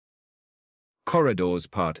Corridors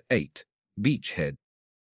Part 8, Beachhead.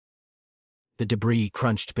 The debris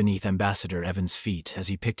crunched beneath Ambassador Evans' feet as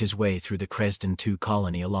he picked his way through the Cresden II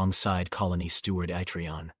colony alongside colony steward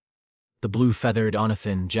Atrion. The blue-feathered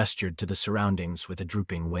Onathin gestured to the surroundings with a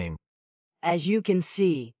drooping wing. As you can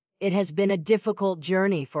see, it has been a difficult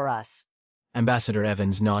journey for us. Ambassador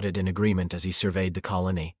Evans nodded in agreement as he surveyed the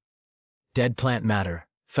colony. Dead plant matter,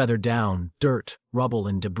 feathered down, dirt, rubble,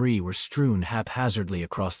 and debris were strewn haphazardly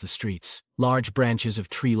across the streets. Large branches of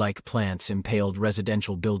tree-like plants impaled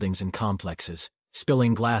residential buildings and complexes,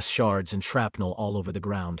 spilling glass shards and shrapnel all over the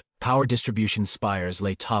ground. Power distribution spires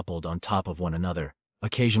lay toppled on top of one another,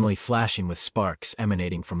 occasionally flashing with sparks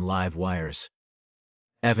emanating from live wires.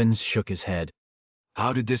 Evans shook his head.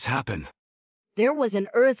 How did this happen? There was an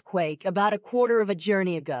earthquake about a quarter of a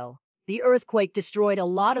journey ago. The earthquake destroyed a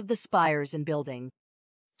lot of the spires and buildings.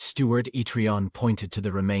 Steward Atrion pointed to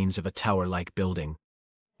the remains of a tower-like building.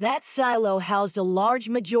 That silo housed a large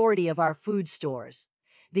majority of our food stores.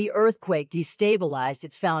 The earthquake destabilized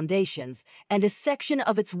its foundations, and a section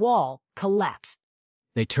of its wall collapsed.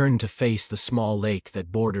 They turned to face the small lake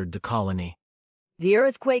that bordered the colony. The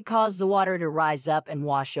earthquake caused the water to rise up and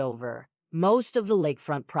wash over most of the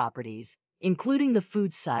lakefront properties, including the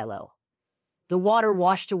food silo. The water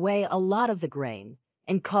washed away a lot of the grain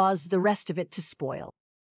and caused the rest of it to spoil.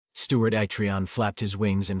 Steward Atrion flapped his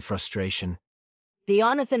wings in frustration. The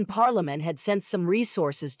Onathin Parliament had sent some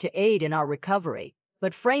resources to aid in our recovery,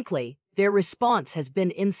 but frankly, their response has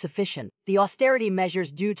been insufficient. The austerity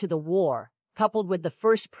measures due to the war, coupled with the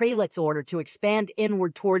First Prelate's order to expand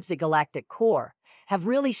inward towards the galactic core, have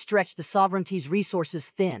really stretched the sovereignty's resources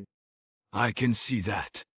thin. I can see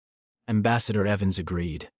that. Ambassador Evans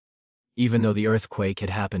agreed. Even though the earthquake had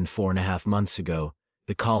happened 4.5 months ago,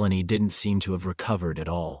 the colony didn't seem to have recovered at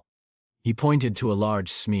all. He pointed to a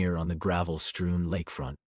large smear on the gravel-strewn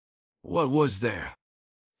lakefront. What was there?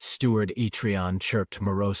 Steward Atrion chirped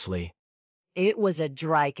morosely. It was a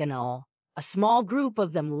Drycanal. A small group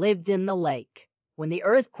of them lived in the lake. When the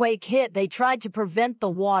earthquake hit, they tried to prevent the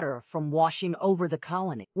water from washing over the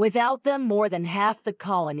colony. Without them, more than half the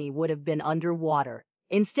colony would have been underwater,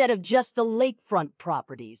 instead of just the lakefront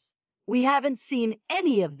properties. We haven't seen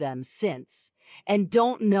any of them since, and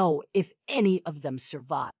don't know if any of them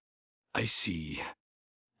survived. I see.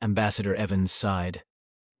 Ambassador Evans sighed.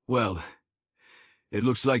 Well, it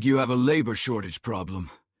looks like you have a labor shortage problem.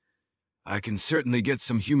 I can certainly get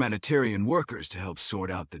some humanitarian workers to help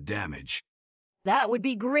sort out the damage. That would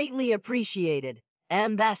be greatly appreciated,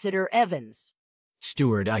 Ambassador Evans.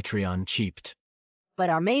 Steward Atrion cheeped. But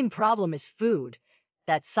our main problem is food.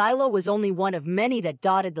 That silo was only one of many that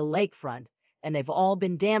dotted the lakefront, and they've all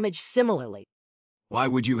been damaged similarly. Why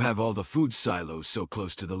would you have all the food silos so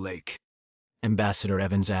close to the lake? Ambassador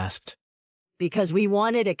Evans asked. Because we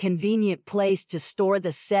wanted a convenient place to store the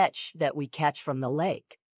setch that we catch from the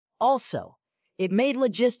lake. Also, it made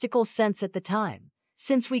logistical sense at the time,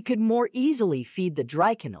 since we could more easily feed the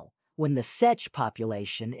Drycanal when the setch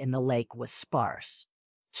population in the lake was sparse.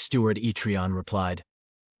 Steward Atrion replied.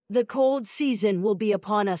 The cold season will be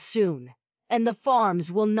upon us soon, and the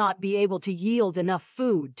farms will not be able to yield enough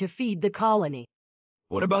food to feed the colony.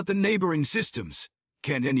 What about the neighboring systems?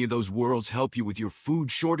 Can't any of those worlds help you with your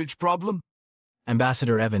food shortage problem?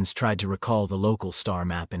 Ambassador Evans tried to recall the local star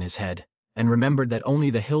map in his head, and remembered that only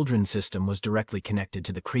the Hildren system was directly connected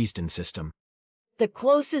to the Cresden system. The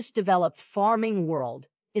closest developed farming world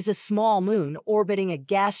is a small moon orbiting a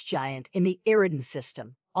gas giant in the Iridan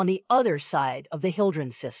system, on the other side of the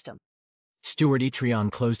Hildren system. Steward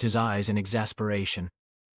Atrion closed his eyes in exasperation.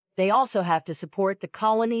 They also have to support the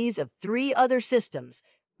colonies of 3 other systems,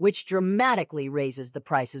 which dramatically raises the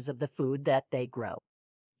prices of the food that they grow.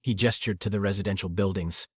 He gestured to the residential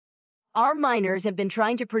buildings. Our miners have been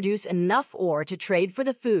trying to produce enough ore to trade for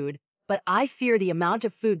the food, but I fear the amount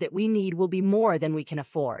of food that we need will be more than we can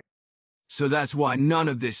afford. So that's why none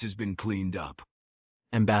of this has been cleaned up.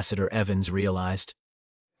 Ambassador Evans realized.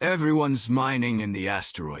 Everyone's mining in the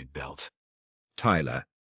asteroid belt. Tyler.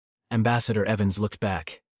 Ambassador Evans looked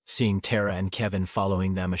back, seeing Tara and Kevin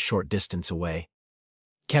following them a short distance away.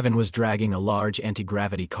 Kevin was dragging a large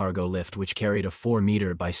anti-gravity cargo lift which carried a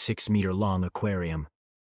 4-meter by 6-meter long aquarium.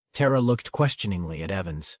 Tara looked questioningly at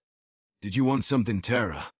Evans. Did you want something,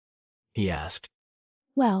 Tara? He asked.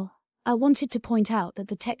 Well, I wanted to point out that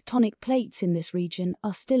the tectonic plates in this region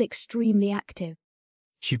are still extremely active.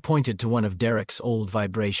 She pointed to one of Derek's old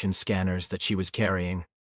vibration scanners that she was carrying.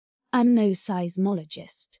 I'm no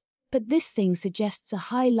seismologist, but this thing suggests a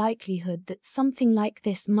high likelihood that something like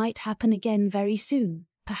this might happen again very soon,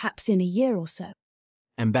 perhaps in a year or so.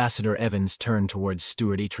 Ambassador Evans turned towards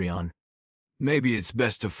Steward Atrion. Maybe it's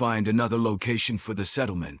best to find another location for the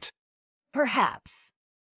settlement. Perhaps.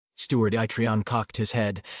 Steward Itreon cocked his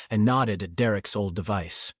head and nodded at Derek's old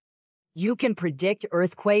device. You can predict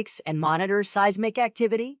earthquakes and monitor seismic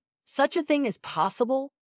activity? Such a thing is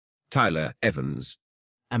possible? Tyler Evans.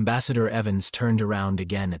 Ambassador Evans turned around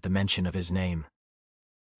again at the mention of his name.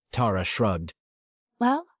 Tara shrugged.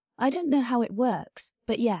 Well, I don't know how it works,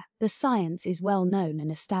 but yeah, the science is well known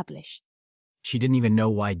and established. She didn't even know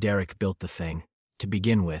why Derek built the thing, to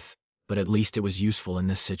begin with, but at least it was useful in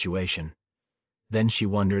this situation. Then she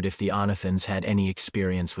wondered if the Onathins had any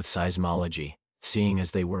experience with seismology, seeing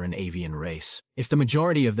as they were an avian race. If the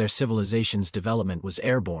majority of their civilization's development was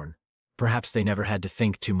airborne, perhaps they never had to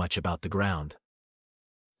think too much about the ground.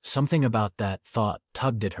 Something about that thought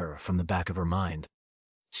tugged at her from the back of her mind.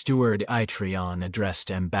 Steward Itreon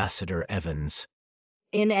addressed Ambassador Evans.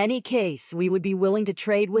 In any case, we would be willing to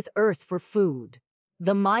trade with Earth for food.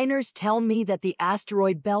 The miners tell me that the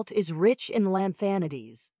asteroid belt is rich in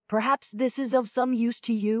lanthanides. Perhaps this is of some use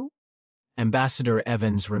to you? Ambassador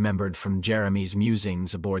Evans remembered from Jeremy's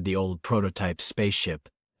musings aboard the old prototype spaceship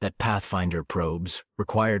that Pathfinder probes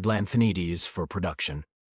required lanthanides for production.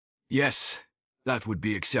 Yes, that would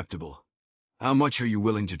be acceptable. How much are you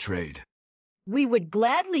willing to trade? We would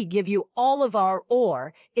gladly give you all of our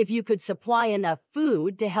ore if you could supply enough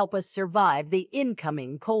food to help us survive the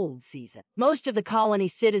incoming cold season. Most of the colony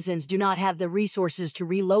citizens do not have the resources to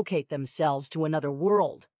relocate themselves to another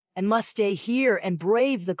world and must stay here and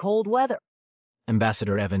brave the cold weather.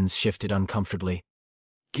 Ambassador Evans shifted uncomfortably.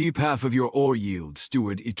 Keep half of your ore yield,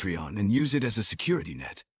 Steward Itreon, and use it as a security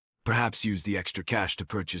net. Perhaps use the extra cash to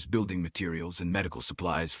purchase building materials and medical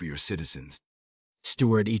supplies for your citizens.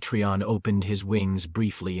 Steward Itreon opened his wings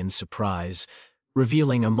briefly in surprise,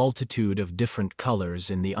 revealing a multitude of different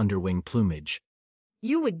colors in the underwing plumage.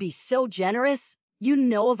 You would be so generous. You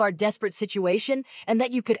know of our desperate situation and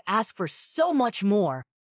that you could ask for so much more.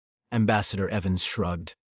 Ambassador Evans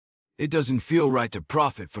shrugged. It doesn't feel right to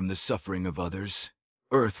profit from the suffering of others.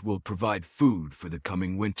 Earth will provide food for the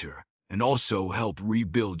coming winter, and also help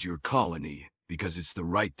rebuild your colony, because it's the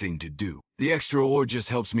right thing to do. The extra ore just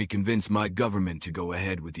helps me convince my government to go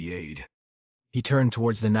ahead with the aid. He turned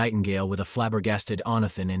towards the Nightingale with a flabbergasted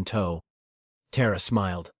Onathin in tow. Tara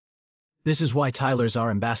smiled. This is why Tyler's our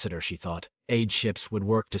ambassador, she thought. Aid ships would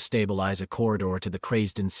work to stabilize a corridor to the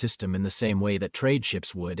Craisden system in the same way that trade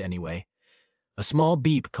ships would, anyway. A small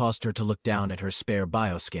beep caused her to look down at her spare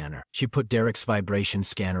bioscanner. She put Derek's vibration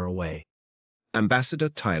scanner away. Ambassador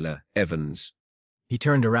Tyler Evans. He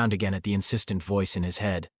turned around again at the insistent voice in his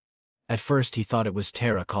head. At first he thought it was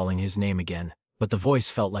Tara calling his name again, but the voice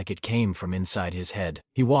felt like it came from inside his head.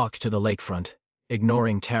 He walked to the lakefront,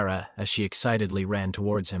 ignoring Tara as she excitedly ran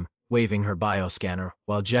towards him, waving her bioscanner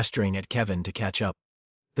while gesturing at Kevin to catch up.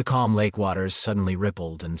 The calm lake waters suddenly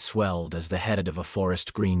rippled and swelled as the head of a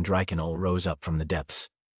forest-green Drakenol rose up from the depths.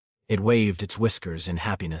 It waved its whiskers in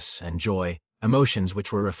happiness and joy, emotions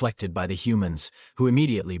which were reflected by the humans, who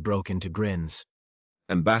immediately broke into grins.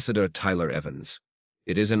 Ambassador Tyler Evans.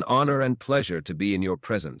 It is an honor and pleasure to be in your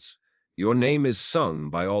presence. Your name is sung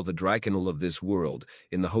by all the Drakenol of this world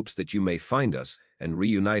in the hopes that you may find us and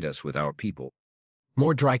reunite us with our people.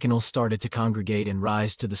 More Drakenol started to congregate and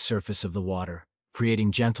rise to the surface of the water,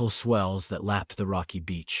 creating gentle swells that lapped the rocky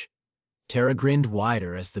beach. Tara grinned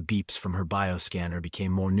wider as the beeps from her bioscanner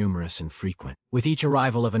became more numerous and frequent. With each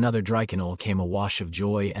arrival of another Drakenol came a wash of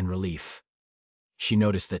joy and relief. She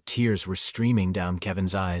noticed that tears were streaming down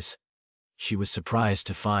Kevin's eyes. She was surprised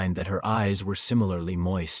to find that her eyes were similarly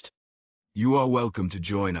moist. You are welcome to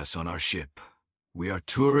join us on our ship. We are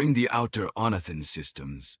touring the outer Onathins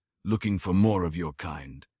systems, looking for more of your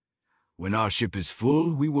kind. When our ship is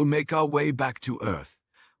full, we will make our way back to Earth,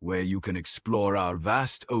 where you can explore our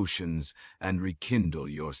vast oceans and rekindle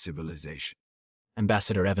your civilization.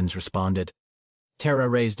 Ambassador Evans responded. Tara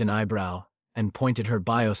raised an eyebrow and pointed her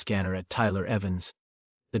bioscanner at Tyler Evans.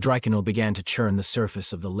 The Drakenol began to churn the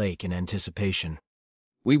surface of the lake in anticipation.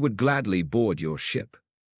 We would gladly board your ship.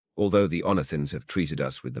 Although the Onathins have treated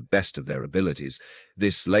us with the best of their abilities,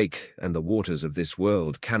 this lake and the waters of this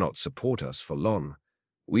world cannot support us for long.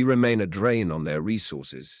 We remain a drain on their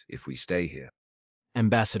resources if we stay here.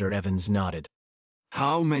 Ambassador Evans nodded.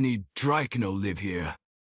 How many Drakenol live here?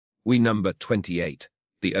 We number 28.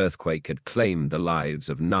 The earthquake had claimed the lives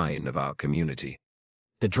of 9 of our community.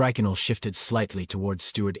 The Drakenol shifted slightly towards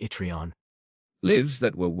Steward Itreon. Lives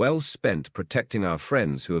that were well spent protecting our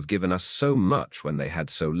friends who have given us so much when they had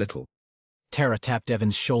so little. Tara tapped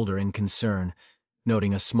Evan's shoulder in concern,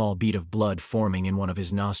 noting a small bead of blood forming in one of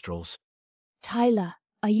his nostrils. Tyler,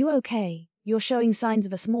 are you okay? You're showing signs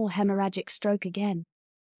of a small hemorrhagic stroke again.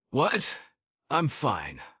 What? I'm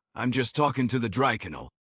fine. I'm just talking to the Drycanal.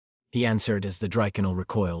 He answered as the Drycanal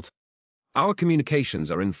recoiled. Our communications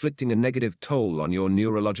are inflicting a negative toll on your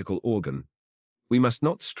neurological organ. We must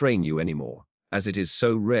not strain you anymore, as it is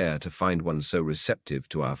so rare to find one so receptive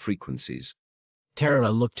to our frequencies.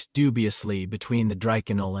 Terra looked dubiously between the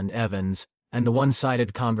Drycanal and Evans, and the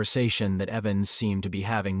one-sided conversation that Evans seemed to be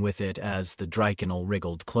having with it as the Drycanal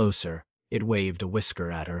wriggled closer. It waved a whisker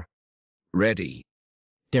at her. Ready.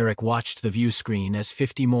 Derek watched the view screen as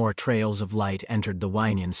 50 more trails of light entered the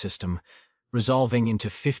Wynian system, resolving into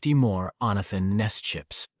 50 more Onathin nest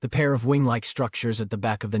ships. The pair of wing-like structures at the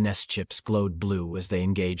back of the nest ships glowed blue as they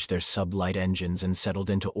engaged their sublight engines and settled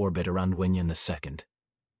into orbit around Wynian II.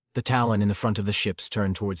 The Talon in the front of the ships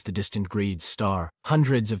turned towards the distant Greed star.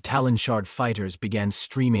 Hundreds of Talon Shard fighters began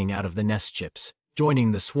streaming out of the nest ships,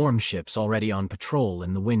 joining the swarm ships already on patrol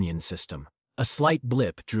in the Wynian system. A slight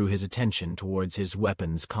blip drew his attention towards his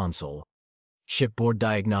weapons console. Shipboard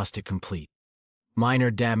diagnostic complete.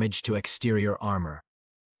 Minor damage to exterior armor.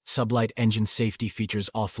 Sublight engine safety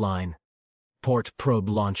features offline. Port probe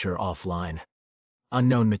launcher offline.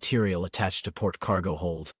 Unknown material attached to port cargo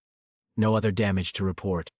hold. No other damage to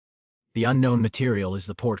report. The unknown material is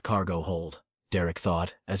the port cargo hold, Derek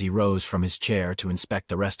thought, as he rose from his chair to inspect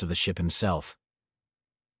the rest of the ship himself.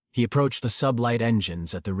 He approached the sublight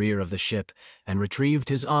engines at the rear of the ship and retrieved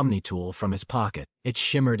his Omni tool from his pocket. It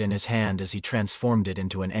shimmered in his hand as he transformed it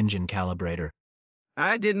into an engine calibrator.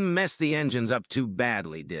 I didn't mess the engines up too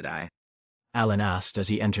badly, did I? Alan asked as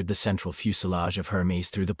he entered the central fuselage of Hermes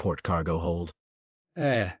through the port cargo hold.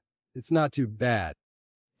 It's not too bad,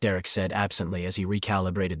 Derek said absently as he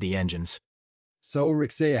recalibrated the engines. So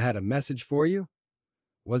Rixea had a message for you?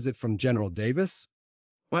 Was it from General Davis?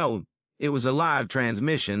 Well, it was a live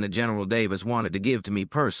transmission that General Davis wanted to give to me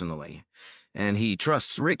personally, and he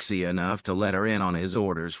trusts Rixia enough to let her in on his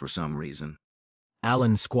orders for some reason.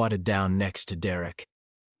 Alan squatted down next to Derek.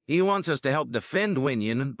 He wants us to help defend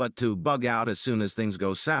Wynian, but to bug out as soon as things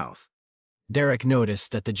go south. Derek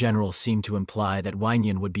noticed that the general seemed to imply that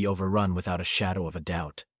Wynian would be overrun without a shadow of a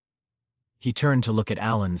doubt. He turned to look at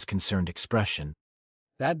Alan's concerned expression.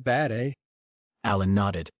 That bad, eh? Alan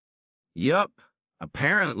nodded. Yup.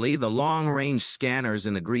 Apparently, the long-range scanners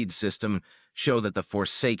in the Greed system show that the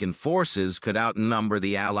Forsaken forces could outnumber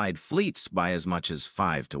the Allied fleets by as much as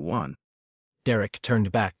 5 to 1. Derek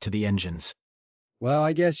turned back to the engines. Well,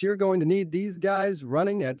 I guess you're going to need these guys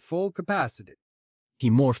running at full capacity.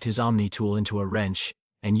 He morphed his Omni tool into a wrench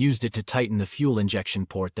and used it to tighten the fuel injection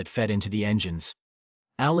port that fed into the engines.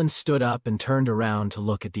 Alan stood up and turned around to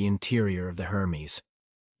look at the interior of the Hermes.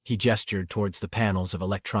 He gestured towards the panels of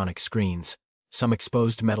electronic screens, some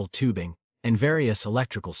exposed metal tubing, and various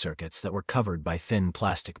electrical circuits that were covered by thin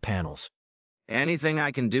plastic panels. Anything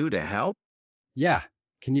I can do to help? Yeah.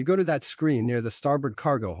 Can you go to that screen near the starboard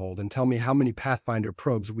cargo hold and tell me how many Pathfinder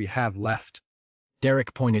probes we have left?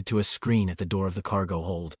 Derek pointed to a screen at the door of the cargo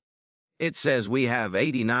hold. It says we have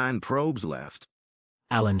 89 probes left.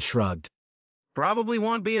 Alan shrugged. Probably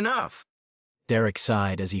won't be enough. Derek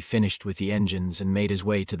sighed as he finished with the engines and made his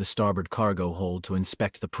way to the starboard cargo hold to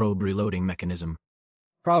inspect the probe reloading mechanism.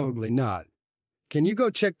 Probably not. Can you go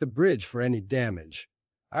check the bridge for any damage?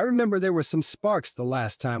 I remember there were some sparks the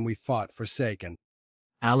last time we fought Forsaken.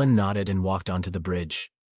 Alan nodded and walked onto the bridge.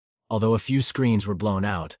 Although a few screens were blown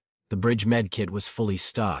out, the bridge medkit was fully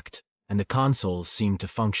stocked, and the consoles seemed to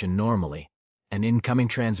function normally. An incoming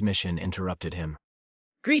transmission interrupted him.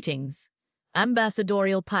 Greetings.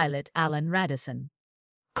 Ambassadorial Pilot Alan Radisson.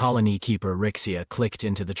 Colony Keeper Rixia clicked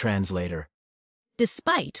into the translator.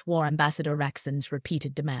 Despite War Ambassador Raxon's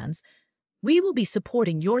repeated demands, we will be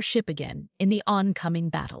supporting your ship again in the oncoming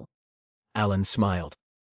battle. Alan smiled.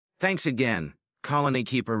 Thanks again, Colony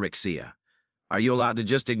Keeper Rixia. Are you allowed to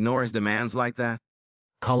just ignore his demands like that?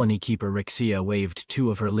 Colony Keeper Rixia waved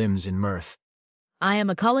two of her limbs in mirth. I am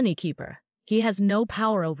a colony keeper. He has no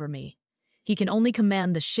power over me. He can only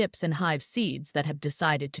command the ships and hive seeds that have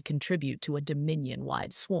decided to contribute to a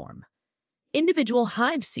Dominion-wide swarm. Individual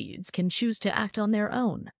hive seeds can choose to act on their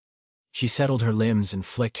own. She settled her limbs and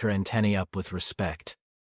flicked her antennae up with respect.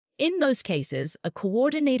 In those cases, a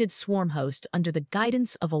coordinated swarm host under the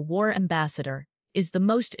guidance of a war ambassador is the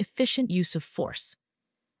most efficient use of force.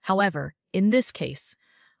 However, in this case,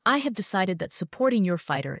 I have decided that supporting your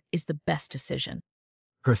fighter is the best decision.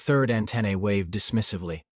 Her third antennae waved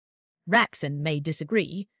dismissively. Raxon may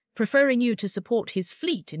disagree, preferring you to support his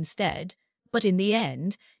fleet instead, but in the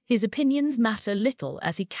end, his opinions matter little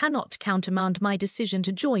as he cannot countermand my decision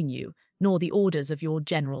to join you, nor the orders of your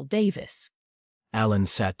General Davis. Alan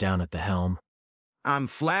sat down at the helm. I'm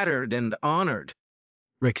flattered and honored.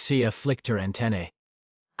 Rixia flicked her antennae.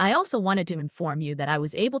 I also wanted to inform you that I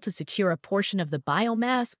was able to secure a portion of the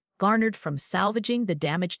biomass garnered from salvaging the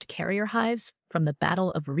damaged carrier hives from the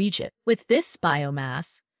Battle of Regit. With this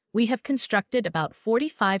biomass, we have constructed about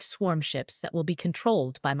 45 swarm ships that will be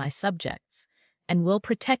controlled by my subjects and will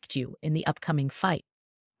protect you in the upcoming fight.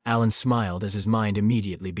 Alan smiled as his mind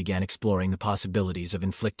immediately began exploring the possibilities of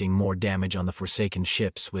inflicting more damage on the Forsaken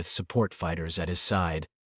ships with support fighters at his side.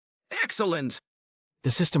 Excellent! The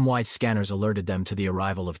system-wide scanners alerted them to the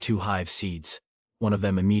arrival of 2 hive seeds. One of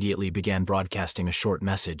them immediately began broadcasting a short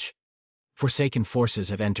message. Forsaken forces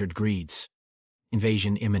have entered Greeds.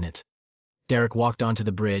 Invasion imminent. Derek walked onto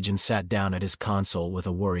the bridge and sat down at his console with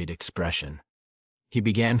a worried expression. He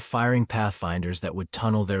began firing pathfinders that would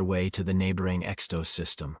tunnel their way to the neighboring Extos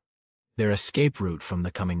system, their escape route from the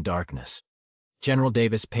coming darkness. General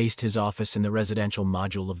Davis paced his office in the residential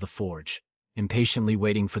module of the Forge, impatiently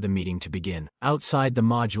waiting for the meeting to begin. Outside the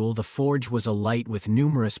module, the Forge was alight with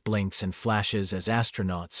numerous blinks and flashes as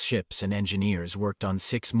astronauts, ships, and engineers worked on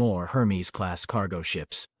 6 more Hermes-class cargo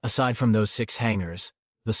ships. Aside from those 6 hangars,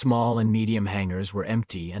 the small and medium hangars were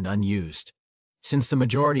empty and unused, since the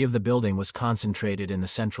majority of the building was concentrated in the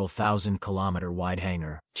central 1,000-kilometer-wide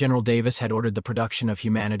hangar. General Davis had ordered the production of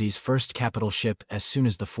humanity's first capital ship as soon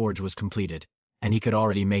as the Forge was completed, and he could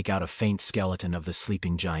already make out a faint skeleton of the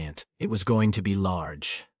sleeping giant. It was going to be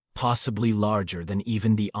large, possibly larger than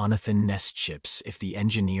even the Onathin nest ships if the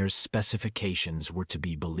engineer's specifications were to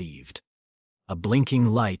be believed. A blinking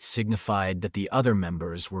light signified that the other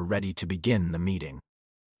members were ready to begin the meeting.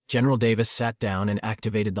 General Davis sat down and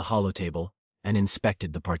activated the holotable and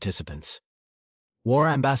inspected the participants. War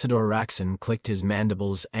Ambassador Raxon clicked his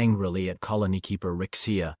mandibles angrily at Colony Keeper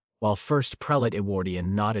Rixia, while First Prelate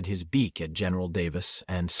Ewardian nodded his beak at General Davis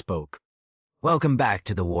and spoke. Welcome back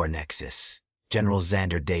to the War Nexus, General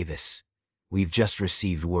Xander Davis. We've just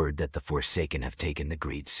received word that the Forsaken have taken the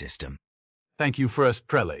Greed system. Thank you, First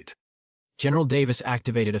Prelate. General Davis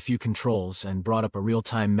activated a few controls and brought up a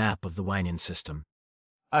real-time map of the Wanyan system.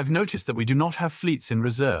 I've noticed that we do not have fleets in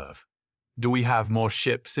reserve. Do we have more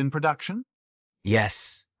ships in production?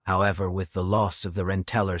 Yes, however, with the loss of the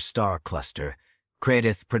Renteller star cluster,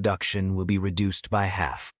 Kradith production will be reduced by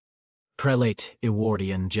half. Prelate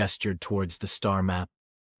Ewardian gestured towards the star map.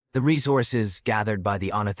 The resources gathered by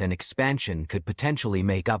the Onathin expansion could potentially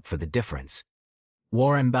make up for the difference.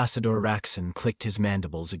 War Ambassador Raxon clicked his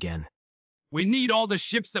mandibles again. We need all the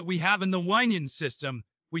ships that we have in the Wanyan system.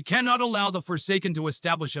 We cannot allow the Forsaken to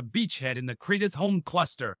establish a beachhead in the Kradith home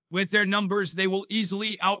cluster. With their numbers, they will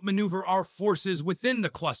easily outmaneuver our forces within the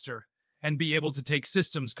cluster and be able to take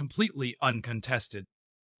systems completely uncontested.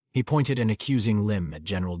 He pointed an accusing limb at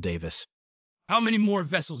General Davis. How many more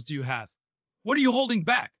vessels do you have? What are you holding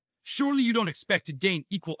back? Surely you don't expect to gain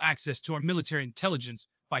equal access to our military intelligence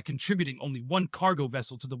by contributing only 1 cargo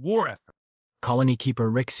vessel to the war effort. Colony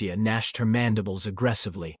Keeper Rixia gnashed her mandibles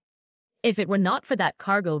aggressively. If it were not for that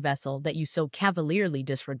cargo vessel that you so cavalierly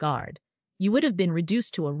disregard, you would have been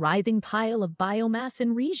reduced to a writhing pile of biomass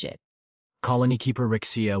in Regit. Colony Keeper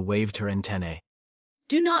Rixia waved her antennae.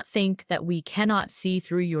 Do not think that we cannot see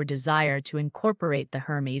through your desire to incorporate the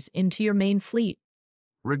Hermes into your main fleet.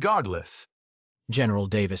 Regardless, General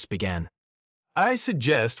Davis began. I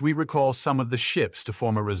suggest we recall some of the ships to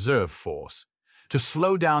form a reserve force, to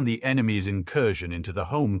slow down the enemy's incursion into the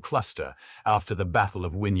home cluster after the Battle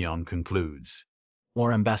of Winyon concludes.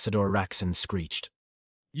 War Ambassador Raxon screeched.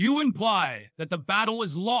 You imply that the battle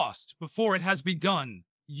is lost before it has begun.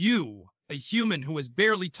 You, a human who has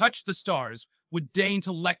barely touched the stars, would deign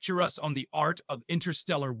to lecture us on the art of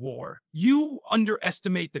interstellar war. You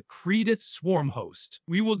underestimate the Kradith swarm host.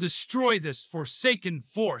 We will destroy this Forsaken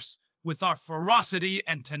force with our ferocity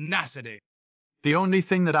and tenacity. The only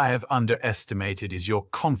thing that I have underestimated is your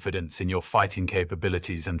confidence in your fighting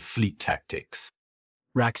capabilities and fleet tactics.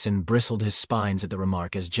 Raxon bristled his spines at the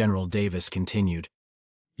remark as General Davis continued.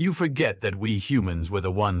 You forget that we humans were the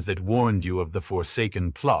ones that warned you of the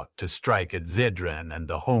Forsaken plot to strike at Zedran and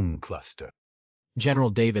the home cluster. General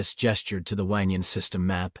Davis gestured to the Wanyan system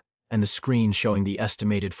map and the screen showing the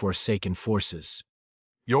estimated Forsaken forces.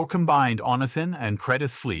 Your combined Onathin and Kradith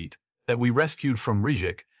fleet that we rescued from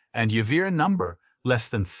Rijik and Yavir number less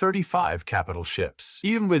than 35 capital ships,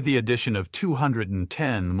 even with the addition of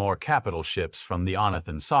 210 more capital ships from the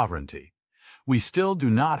Onathin sovereignty. We still do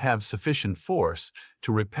not have sufficient force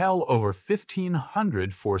to repel over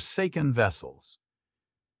 1,500 Forsaken vessels.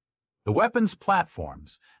 The weapons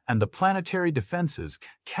platforms and the planetary defenses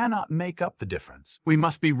cannot make up the difference. We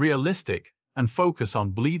must be realistic and focus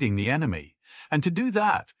on bleeding the enemy, and to do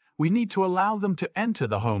that, we need to allow them to enter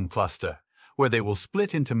the home cluster, where they will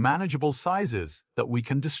split into manageable sizes that we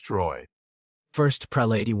can destroy. First,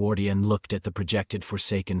 Prelate Ewardian looked at the projected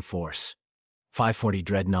Forsaken force. 540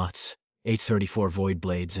 dreadnoughts, 834 void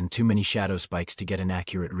blades, and too many shadow spikes to get an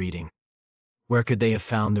accurate reading. Where could they have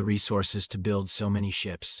found the resources to build so many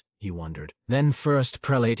ships, he wondered. Then first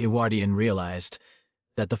Prelate Ewardian realized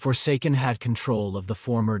that the Forsaken had control of the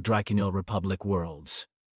former Draconil Republic worlds,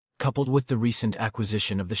 coupled with the recent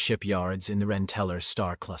acquisition of the shipyards in the Renteller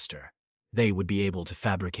star cluster. They would be able to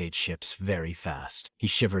fabricate ships very fast. He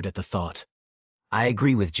shivered at the thought. I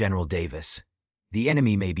agree with General Davis. The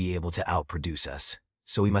enemy may be able to outproduce us,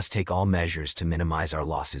 so we must take all measures to minimize our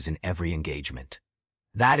losses in every engagement.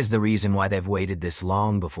 That is the reason why they've waited this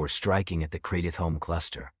long before striking at the Cradith Home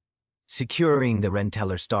cluster. Securing the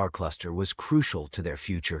Renteller star cluster was crucial to their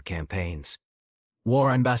future campaigns.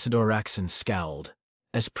 War Ambassador Raxon scowled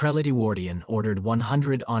as Prelate Ewardian ordered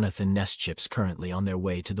 100 Onathin nest ships currently on their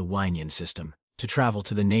way to the Wynian system to travel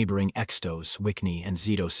to the neighboring Extos, Wickney, and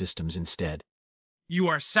Zeto systems instead. You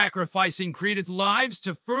are sacrificing Credith lives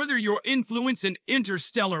to further your influence in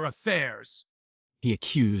interstellar affairs, he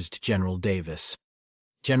accused General Davis.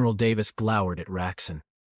 General Davis glowered at Raxon.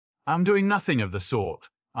 I'm doing nothing of the sort.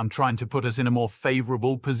 I'm trying to put us in a more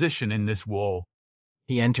favorable position in this war.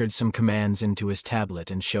 He entered some commands into his tablet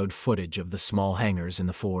and showed footage of the small hangars in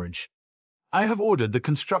the forge. I have ordered the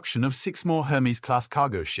construction of 6 more Hermes-class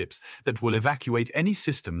cargo ships that will evacuate any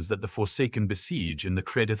systems that the Forsaken besiege in the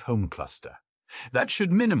Cradith Home cluster. That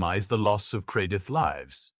should minimize the loss of Cradith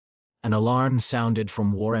lives. An alarm sounded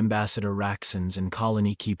from War Ambassador Raxon's and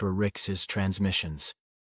Colony Keeper Rix's transmissions.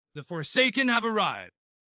 The Forsaken have arrived.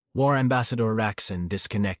 War Ambassador Raxon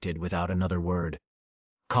disconnected without another word.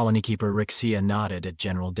 Colony Keeper Rixia nodded at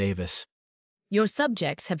General Davis. Your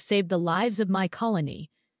subjects have saved the lives of my colony.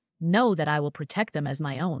 Know that I will protect them as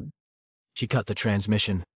my own. She cut the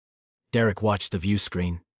transmission. Derek watched the view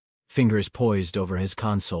screen, fingers poised over his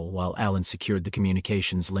console while Alan secured the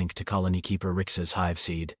communications link to Colony Keeper Rix's hive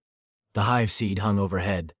seed. The hive seed hung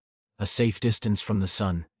overhead, a safe distance from the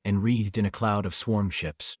sun, and wreathed in a cloud of swarm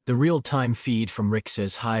ships. The real-time feed from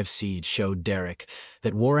Rix's hive seed showed Derek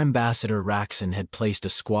that War Ambassador Raxon had placed a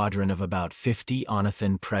squadron of about 50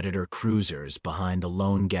 Onathin Predator cruisers behind a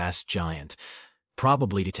lone gas giant,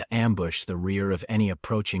 probably to ambush the rear of any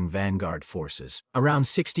approaching vanguard forces. Around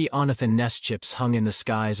 60 Onathin nest ships hung in the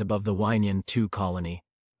skies above the Wynian 2 colony,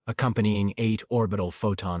 accompanying 8 orbital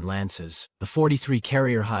photon lances. The 43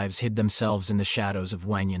 carrier hives hid themselves in the shadows of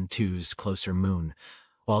Wynian 2's closer moon,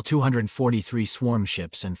 while 243 swarm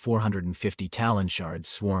ships and 450 Talon shards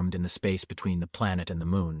swarmed in the space between the planet and the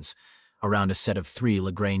moons, around a set of 3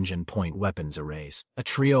 Lagrangian point weapons arrays. A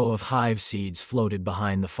trio of hive seeds floated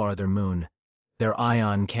behind the farther moon, their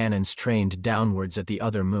ion cannons trained downwards at the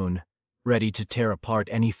other moon, ready to tear apart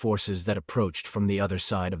any forces that approached from the other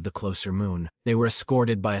side of the closer moon. They were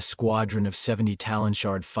escorted by a squadron of 70 Talon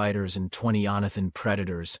shard fighters and 20 Onathin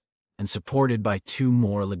Predators, and supported by 2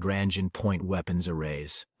 more Lagrangian point weapons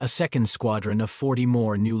arrays. A second squadron of 40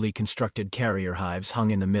 more newly constructed carrier hives hung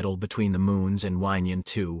in the middle between the moons and Wynian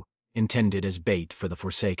 2, intended as bait for the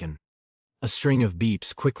Forsaken. A string of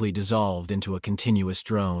beeps quickly dissolved into a continuous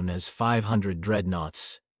drone as 500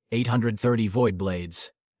 dreadnoughts, 830 void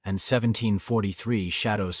blades, and 1743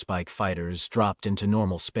 Shadow Spike fighters dropped into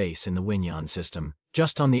normal space in the Wynian system,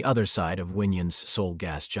 just on the other side of Wynian's soul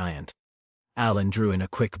gas giant. Alan drew in a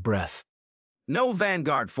quick breath. No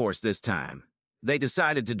Vanguard force this time. They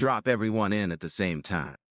decided to drop everyone in at the same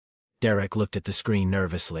time. Derek looked at the screen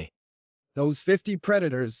nervously. Those 50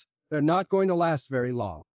 Predators, they're not going to last very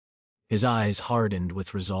long. His eyes hardened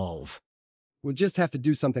with resolve. We'll just have to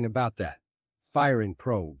do something about that. Firing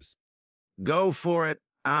probes. Go for it.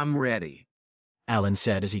 I'm ready, Alan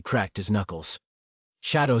said as he cracked his knuckles.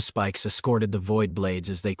 Shadow spikes escorted the void blades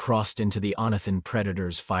as they crossed into the Onathin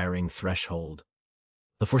Predator's firing threshold.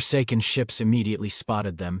 The Forsaken ships immediately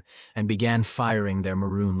spotted them and began firing their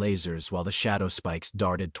maroon lasers while the shadow spikes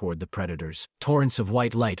darted toward the Predators. Torrents of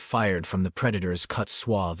white light fired from the Predators cut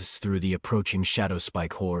swaths through the approaching shadow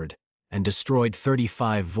spike horde and destroyed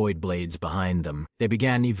 35 void blades behind them. They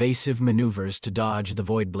began evasive maneuvers to dodge the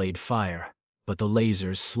void blade fire, but the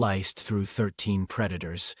lasers sliced through 13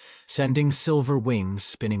 Predators, sending silver wings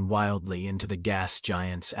spinning wildly into the gas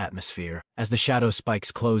giant's atmosphere. As the shadow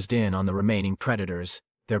spikes closed in on the remaining Predators,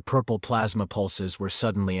 their purple plasma pulses were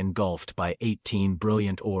suddenly engulfed by 18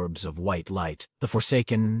 brilliant orbs of white light. The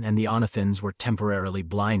Forsaken and the Onathins were temporarily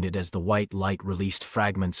blinded as the white light released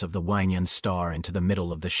fragments of the Wynian star into the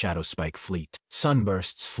middle of the Shadow Spike fleet.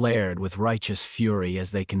 Sunbursts flared with righteous fury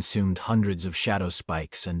as they consumed hundreds of Shadow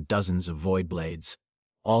Spikes and dozens of Void Blades,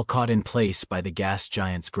 all caught in place by the gas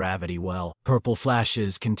giant's gravity well. Purple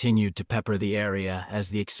flashes continued to pepper the area as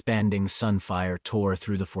the expanding sunfire tore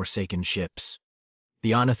through the Forsaken ships.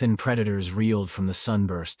 The Onathin predators reeled from the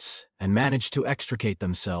sunbursts and managed to extricate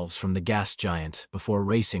themselves from the gas giant before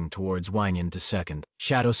racing towards Wynyan II.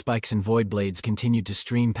 Shadow spikes and void blades continued to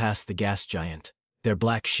stream past the gas giant, their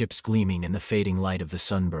black ships gleaming in the fading light of the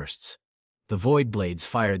sunbursts. The void blades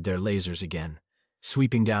fired their lasers again,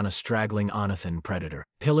 sweeping down a straggling Onathin predator.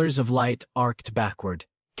 Pillars of light arced backward,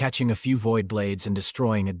 catching a few void blades and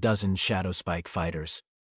destroying a dozen shadow spike fighters.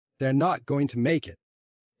 They're not going to make it,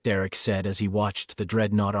 Derek said as he watched the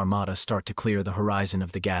dreadnought armada start to clear the horizon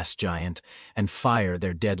of the gas giant and fire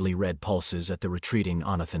their deadly red pulses at the retreating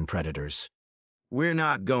Onathin predators. We're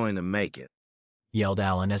not going to make it, yelled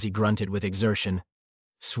Alan as he grunted with exertion.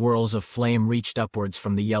 Swirls of flame reached upwards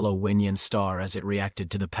from the yellow Wynyan star as it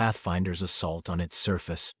reacted to the Pathfinder's assault on its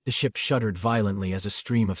surface. The ship shuddered violently as a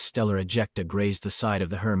stream of stellar ejecta grazed the side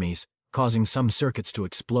of the Hermes, causing some circuits to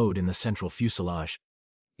explode in the central fuselage.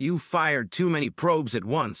 You fired too many probes at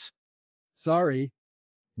once. Sorry.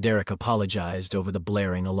 Derek apologized over the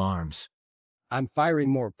blaring alarms. I'm firing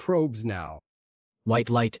more probes now. White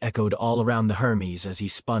light echoed all around the Hermes as he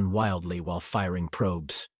spun wildly while firing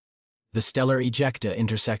probes. The stellar ejecta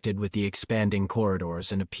intersected with the expanding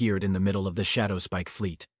corridors and appeared in the middle of the Shadowspike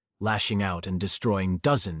fleet, lashing out and destroying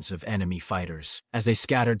dozens of enemy fighters. As they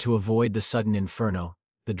scattered to avoid the sudden inferno,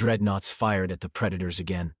 the dreadnoughts fired at the predators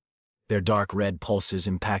again. Their dark red pulses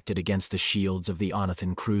impacted against the shields of the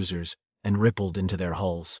Onathin cruisers and rippled into their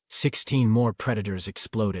hulls. 16 more predators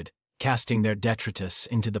exploded, casting their detritus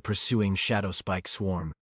into the pursuing Shadowspike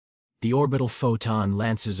swarm. The orbital photon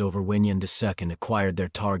lances over Wynyan II acquired their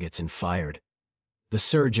targets and fired. The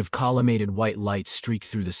surge of collimated white light streaked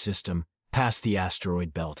through the system, past the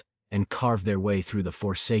asteroid belt, and carved their way through the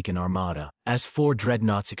Forsaken armada. As 4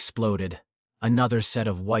 dreadnoughts exploded, another set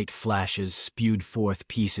of white flashes spewed forth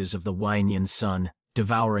pieces of the Wynyan sun,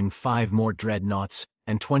 devouring 5 more dreadnoughts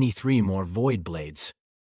and 23 more void blades.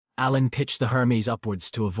 Alan pitched the Hermes upwards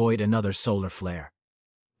to avoid another solar flare.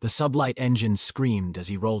 The sublight engine screamed as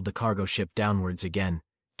he rolled the cargo ship downwards again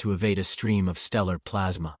to evade a stream of stellar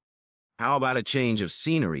plasma. How about a change of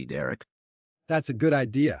scenery, Derek? That's a good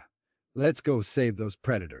idea. Let's go save those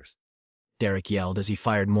predators, Derek yelled as he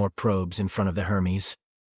fired more probes in front of the Hermes.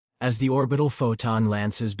 As the orbital photon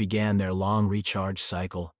lances began their long recharge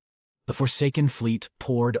cycle, the Forsaken fleet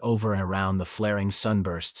poured over and around the flaring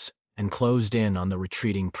sunbursts and closed in on the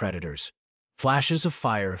retreating predators. Flashes of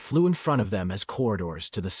fire flew in front of them as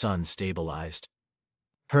corridors to the sun stabilized.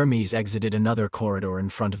 Hermes exited another corridor in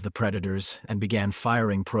front of the predators and began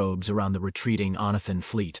firing probes around the retreating Onathin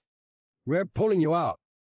fleet. We're pulling you out,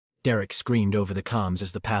 Derek screamed over the comms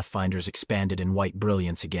as the Pathfinders expanded in white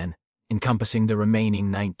brilliance again, encompassing the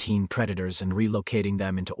remaining 19 predators and relocating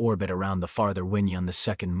them into orbit around the farther Wynyan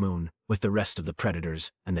II moon with the rest of the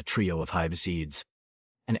predators and the trio of hive seeds.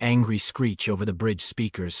 An angry screech over the bridge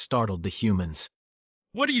speakers startled the humans.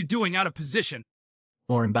 What are you doing out of position?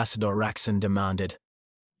 Or Ambassador Raxon demanded.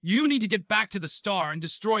 You need to get back to the star and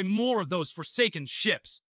destroy more of those Forsaken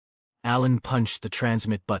ships. Alan punched the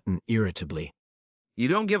transmit button irritably. You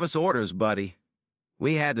don't give us orders, buddy.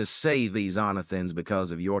 We had to save these Onathins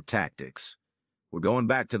because of your tactics. We're going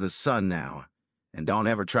back to the sun now, and don't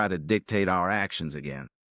ever try to dictate our actions again.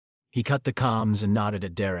 He cut the comms and nodded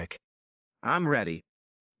at Derek. I'm ready.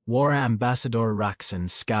 War Ambassador Raxon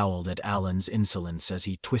scowled at Alan's insolence as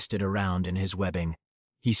he twisted around in his webbing.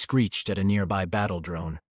 He screeched at a nearby battle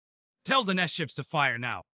drone. Tell the nest ships to fire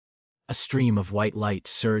now. A stream of white light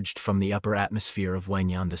surged from the upper atmosphere of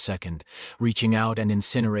Wynyan II, reaching out and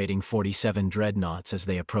incinerating 47 dreadnoughts as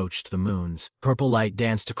they approached the moons. Purple light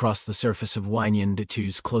danced across the surface of Wynyan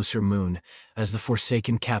II's closer moon as the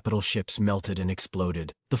Forsaken capital ships melted and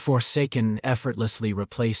exploded. The Forsaken effortlessly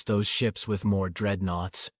replaced those ships with more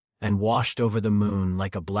dreadnoughts and washed over the moon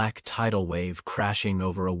like a black tidal wave crashing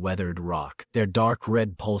over a weathered rock. Their dark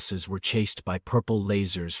red pulses were chased by purple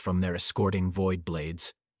lasers from their escorting void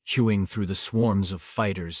blades, chewing through the swarms of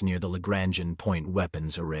fighters near the Lagrangian point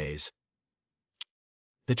weapons arrays.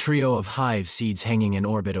 The trio of hive seeds hanging in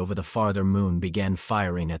orbit over the farther moon began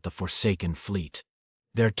firing at the Forsaken fleet.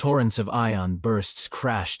 Their torrents of ion bursts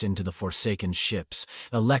crashed into the Forsaken ships,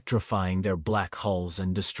 electrifying their black hulls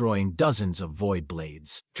and destroying dozens of void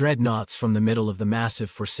blades. Dreadnoughts from the middle of the massive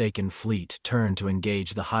Forsaken fleet turned to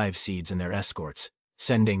engage the hive seeds and their escorts,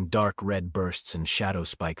 sending dark red bursts and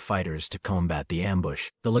Shadowspike fighters to combat the ambush.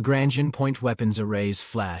 The Lagrangian point weapons arrays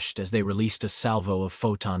flashed as they released a salvo of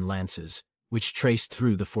photon lances, which traced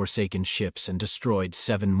through the Forsaken ships and destroyed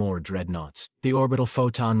 7 more dreadnoughts. The orbital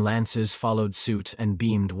photon lances followed suit and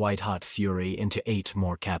beamed white-hot fury into 8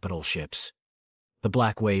 more capital ships. The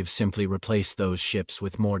Black Wave simply replaced those ships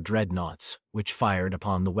with more dreadnoughts, which fired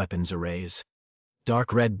upon the weapons arrays.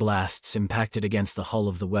 Dark red blasts impacted against the hull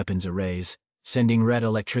of the weapons arrays, sending red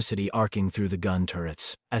electricity arcing through the gun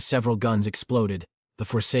turrets. As several guns exploded, the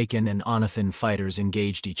Forsaken and Onathin fighters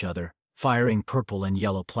engaged each other, firing purple and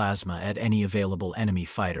yellow plasma at any available enemy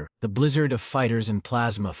fighter. The blizzard of fighters and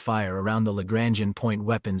plasma fire around the Lagrangian point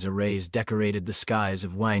weapons arrays decorated the skies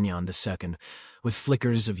of Wanyan II, with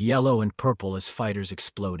flickers of yellow and purple as fighters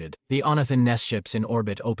exploded. The Onathin nest ships in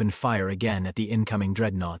orbit opened fire again at the incoming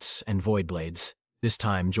dreadnoughts and voidblades, this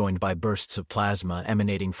time joined by bursts of plasma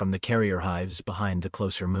emanating from the carrier hives behind the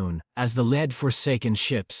closer moon. As the lead Forsaken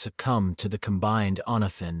ships succumbed to the combined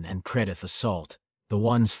Onathin and Kredith assault, the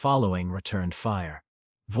ones following returned fire.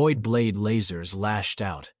 Void blade lasers lashed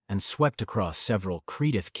out and swept across several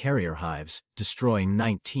Kredith carrier hives, destroying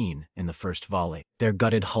 19 in the first volley. Their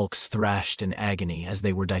gutted hulks thrashed in agony as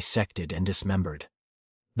they were dissected and dismembered.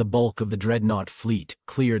 The bulk of the dreadnought fleet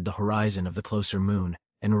cleared the horizon of the closer moon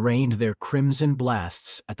and rained their crimson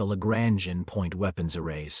blasts at the Lagrangian point weapons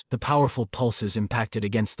arrays. The powerful pulses impacted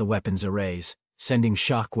against the weapons arrays, sending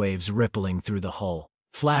shockwaves rippling through the hull.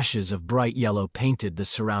 Flashes of bright yellow painted the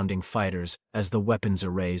surrounding fighters as the weapons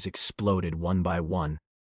arrays exploded one by one.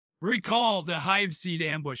 Recall the Hive Seed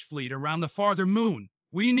ambush fleet around the farther moon.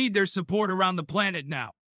 We need their support around the planet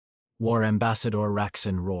now. War Ambassador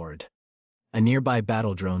Raxon roared. A nearby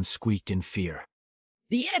battle drone squeaked in fear.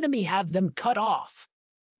 The enemy have them cut off.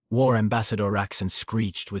 War Ambassador Raxon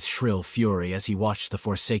screeched with shrill fury as he watched the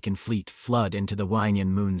Forsaken fleet flood into the Wanyan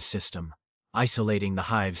moon system, isolating the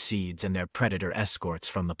Hive Seeds and their predator escorts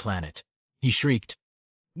from the planet. He shrieked,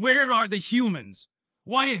 "Where are the humans?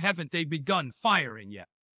 Why haven't they begun firing yet?"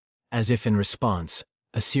 As if in response,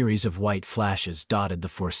 a series of white flashes dotted the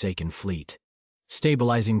Forsaken fleet.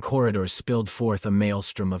 Stabilizing corridors spilled forth a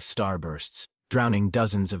maelstrom of starbursts, drowning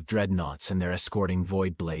dozens of dreadnoughts and their escorting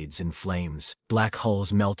void blades in flames. Black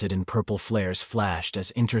hulls melted and purple flares flashed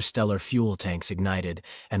as interstellar fuel tanks ignited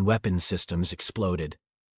and weapons systems exploded.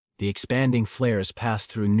 The expanding flares passed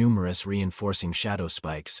through numerous reinforcing shadow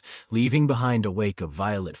spikes, leaving behind a wake of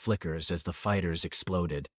violet flickers as the fighters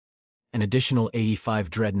exploded. An additional 85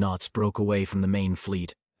 dreadnoughts broke away from the main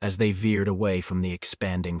fleet as they veered away from the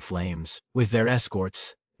expanding flames. With their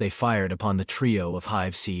escorts, they fired upon the trio of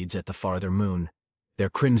Hive Seeds at the farther moon. Their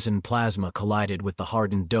crimson plasma collided with the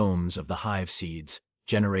hardened domes of the Hive Seeds,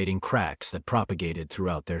 generating cracks that propagated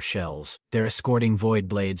throughout their shells. Their escorting void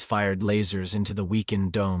blades fired lasers into the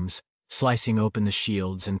weakened domes, slicing open the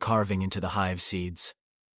shields and carving into the Hive Seeds.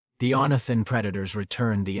 The Onathin predators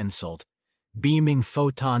returned the insult, beaming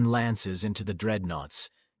photon lances into the dreadnoughts,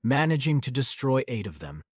 managing to destroy 8 of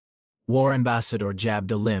them. War Ambassador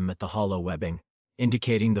jabbed a limb at the hollow webbing,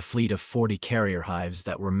 indicating the fleet of 40 carrier hives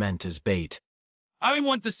that were meant as bait. I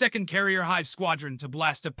want the 2nd Carrier Hive Squadron to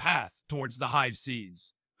blast a path towards the Hive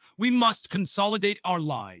Seeds. We must consolidate our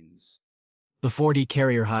lines. The 40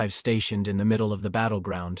 carrier hives stationed in the middle of the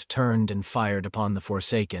battleground turned and fired upon the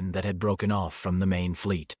Forsaken that had broken off from the main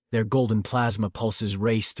fleet. Their golden plasma pulses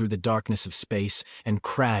raced through the darkness of space and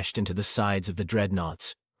crashed into the sides of the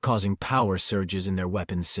dreadnoughts, causing power surges in their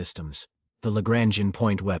weapons systems. The Lagrangian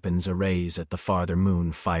point weapons arrays at the farther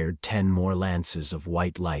moon fired 10 more lances of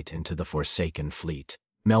white light into the Forsaken fleet,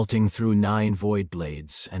 melting through 9 void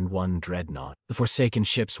blades and 1 dreadnought. The Forsaken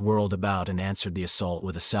ships whirled about and answered the assault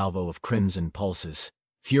with a salvo of crimson pulses,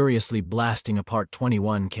 furiously blasting apart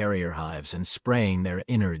 21 carrier hives and spraying their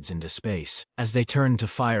innards into space. As they turned to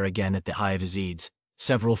fire again at the Hive Seeds,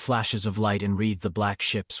 several flashes of light enwreathed the black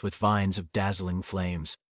ships with vines of dazzling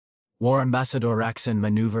flames. War Ambassador Raxon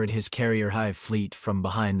maneuvered his carrier hive fleet from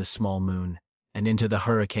behind the small moon and into the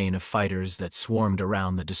hurricane of fighters that swarmed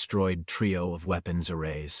around the destroyed trio of weapons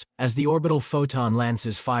arrays. As the orbital photon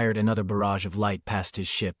lances fired another barrage of light past his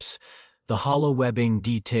ships, the hollow webbing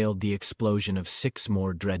detailed the explosion of 6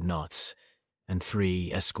 more dreadnoughts and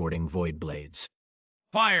 3 escorting void blades.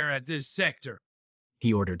 Fire at this sector,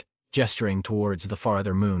 he ordered, gesturing towards the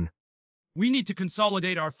farther moon. We need to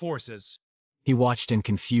consolidate our forces. He watched in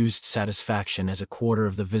confused satisfaction as a quarter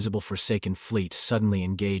of the visible Forsaken fleet suddenly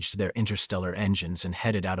engaged their interstellar engines and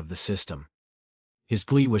headed out of the system. His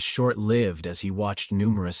glee was short-lived as he watched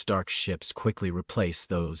numerous dark ships quickly replace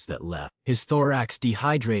those that left. His thorax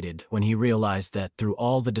dehydrated when he realized that through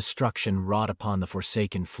all the destruction wrought upon the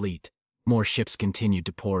Forsaken fleet, more ships continued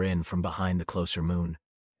to pour in from behind the closer moon.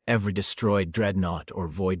 Every destroyed dreadnought or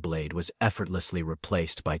voidblade was effortlessly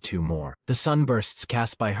replaced by 2 more. The sunbursts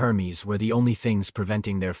cast by Hermes were the only things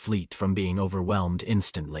preventing their fleet from being overwhelmed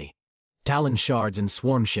instantly. Talon shards and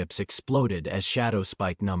swarm ships exploded as shadow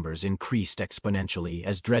spike numbers increased exponentially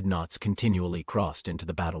as dreadnoughts continually crossed into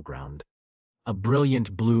the battleground. A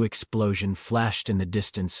brilliant blue explosion flashed in the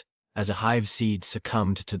distance as a hive seed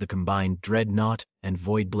succumbed to the combined dreadnought and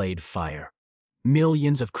voidblade fire.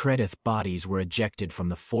 Millions of Kretith bodies were ejected from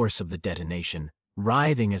the force of the detonation,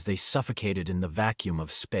 writhing as they suffocated in the vacuum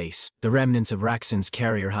of space. The remnants of Raxon's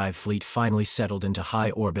carrier hive fleet finally settled into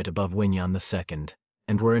high orbit above Winyan II,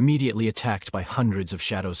 and were immediately attacked by hundreds of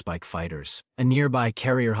Shadow Spike fighters. A nearby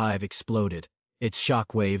carrier hive exploded, its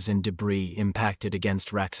shockwaves and debris impacted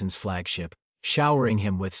against Raxon's flagship, showering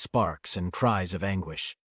him with sparks and cries of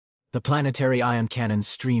anguish. The planetary ion cannons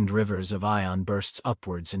streamed rivers of ion bursts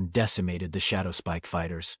upwards and decimated the Shadow Spike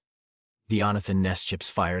fighters. The Onathin nest ships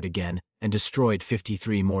fired again and destroyed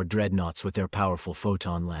 53 more dreadnoughts with their powerful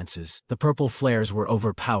photon lances. The purple flares were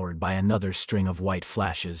overpowered by another string of white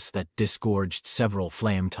flashes that disgorged several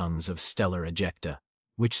flame tongues of stellar ejecta,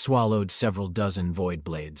 which swallowed several dozen void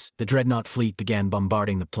blades. The dreadnought fleet began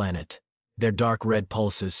bombarding the planet, their dark red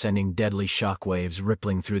pulses sending deadly shockwaves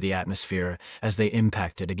rippling through the atmosphere as they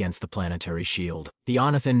impacted against the planetary shield. The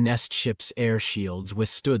Onathin nest ships' air shields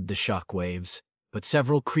withstood the shockwaves, but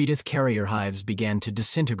several Kretith carrier hives began to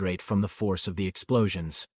disintegrate from the force of the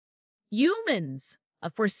explosions. Humans! A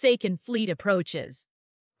forsaken fleet approaches.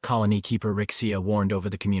 Colony Keeper Rixia warned over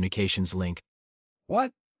the communications link.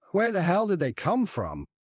 What? Where the hell did they come from?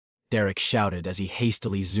 Derek shouted as he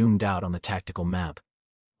hastily zoomed out on the tactical map.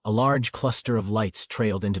 A large cluster of lights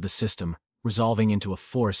trailed into the system, resolving into a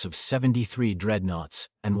force of 73 dreadnoughts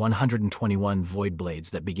and 121 voidblades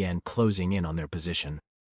that began closing in on their position.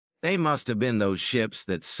 They must have been those ships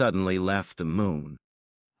that suddenly left the moon.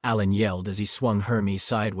 Alan yelled as he swung Hermes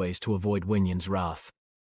sideways to avoid Winyan's wrath.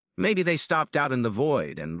 Maybe they stopped out in the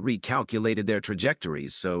void and recalculated their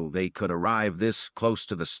trajectories so they could arrive this close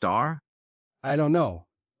to the star? I don't know,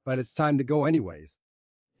 but it's time to go anyways.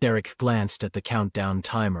 Derek glanced at the countdown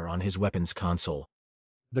timer on his weapons console.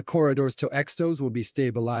 The corridors to Extos will be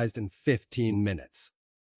stabilized in 15 minutes.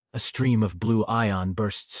 A stream of blue ion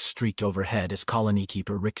bursts streaked overhead as Colony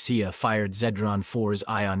Keeper Rixia fired Zedron IV's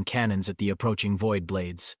ion cannons at the approaching void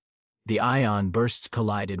blades. The ion bursts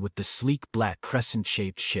collided with the sleek black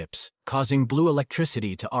crescent-shaped ships, causing blue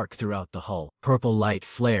electricity to arc throughout the hull. Purple light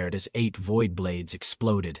flared as 8 void blades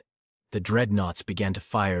exploded. The dreadnoughts began to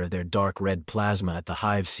fire their dark red plasma at the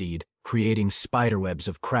hive seed, creating spiderwebs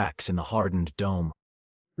of cracks in the hardened dome.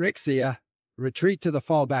 Rixia, retreat to the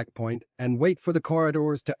fallback point and wait for the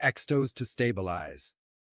corridors to Extos to stabilize.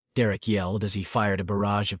 Derek yelled as he fired a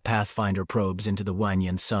barrage of Pathfinder probes into the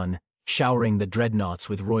Wanyan sun, showering the dreadnoughts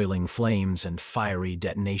with roiling flames and fiery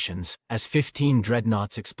detonations. As 15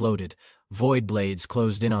 dreadnoughts exploded, void blades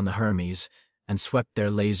closed in on the Hermes and swept their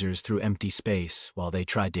lasers through empty space while they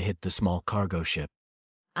tried to hit the small cargo ship.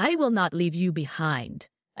 I will not leave you behind.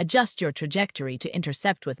 Adjust your trajectory to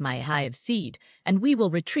intercept with my hive seed, and we will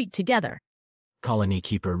retreat together. Colony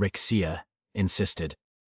Keeper Rixia insisted.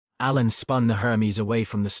 Alan spun the Hermes away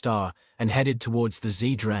from the star and headed towards the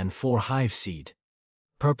Zedran IV hive seed.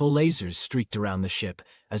 Purple lasers streaked around the ship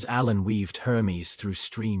as Alan weaved Hermes through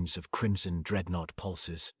streams of crimson dreadnought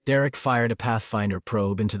pulses. Derek fired a Pathfinder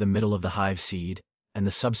probe into the middle of the hive seed, and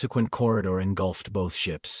the subsequent corridor engulfed both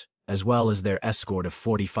ships, as well as their escort of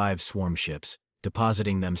 45 swarm ships,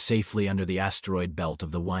 depositing them safely under the asteroid belt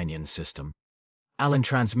of the Winyan system. Alan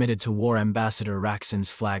transmitted to War Ambassador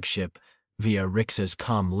Raxon's flagship via Rixa's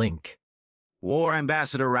comm link. War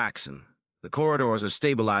Ambassador Raxon, the corridors are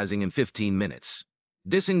stabilizing in 15 minutes.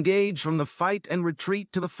 Disengage from the fight and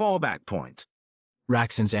retreat to the fallback point.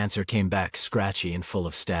 Raxon's answer came back scratchy and full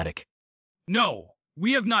of static. No,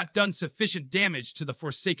 we have not done sufficient damage to the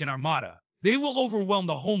Forsaken Armada. They will overwhelm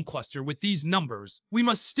the home cluster with these numbers. We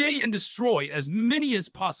must stay and destroy as many as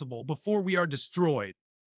possible before we are destroyed.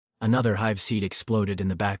 Another hive seed exploded in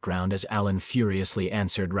the background as Alan furiously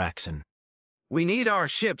answered Raxon. We need our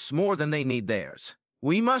ships more than they need theirs.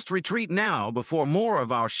 We must retreat now before more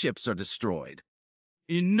of our ships are destroyed.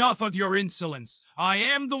 Enough of your insolence. I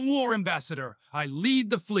am the War Ambassador. I lead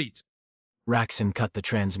the fleet. Raxon cut the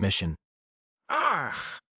transmission.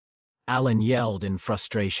 Argh! Alan yelled in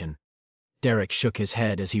frustration. Derek shook his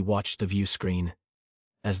head as he watched the view screen.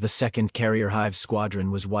 As the second carrier hive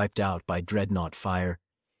squadron was wiped out by dreadnought fire,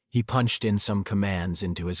 he punched in some commands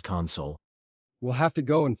into his console. We'll have to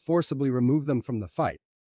go and forcibly remove them from the fight.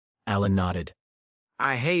 Alan nodded.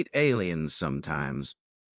 I hate aliens sometimes.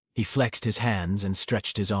 He flexed his hands and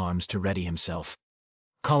stretched his arms to ready himself.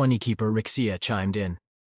 Colony Keeper Rixia chimed in.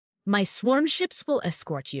 My swarm ships will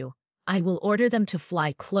escort you. I will order them to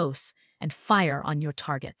fly close and fire on your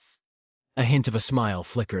targets. A hint of a smile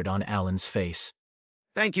flickered on Alan's face.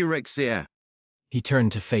 Thank you, Rixia. He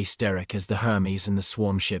turned to face Derek as the Hermes and the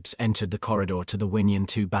swarm ships entered the corridor to the Winyan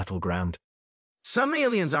 2 battleground. Some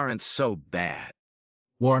aliens aren't so bad.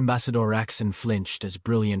 War Ambassador Raxon flinched as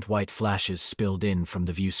brilliant white flashes spilled in from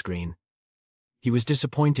the view screen. He was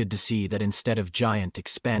disappointed to see that instead of giant,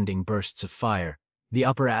 expanding bursts of fire, the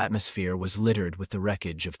upper atmosphere was littered with the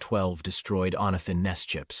wreckage of 12 destroyed Onathin nest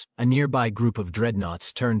ships. A nearby group of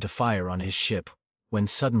dreadnoughts turned to fire on his ship, when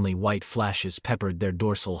suddenly white flashes peppered their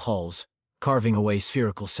dorsal hulls, carving away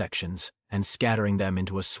spherical sections and scattering them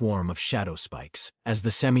into a swarm of shadow spikes. As the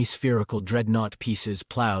semi-spherical dreadnought pieces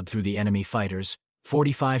plowed through the enemy fighters,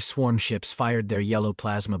 45 swarm ships fired their yellow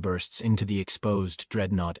plasma bursts into the exposed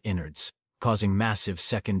dreadnought innards, causing massive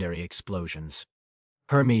secondary explosions.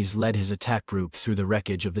 Hermes led his attack group through the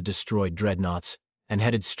wreckage of the destroyed dreadnoughts and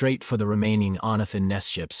headed straight for the remaining Onathin nest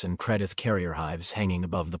ships and Credith carrier hives hanging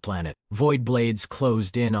above the planet. Void blades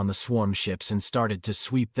closed in on the swarm ships and started to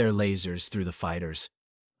sweep their lasers through the fighters.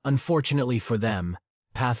 Unfortunately for them,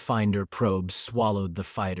 Pathfinder probes swallowed the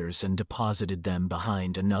fighters and deposited them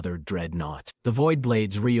behind another dreadnought. The void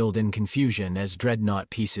blades reeled in confusion as dreadnought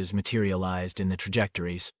pieces materialized in the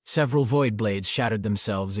trajectories. Several void blades shattered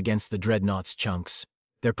themselves against the dreadnought's chunks,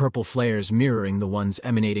 their purple flares mirroring the ones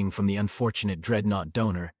emanating from the unfortunate dreadnought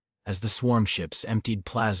donor, as the swarm ships emptied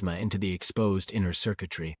plasma into the exposed inner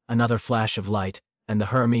circuitry. Another flash of light, and the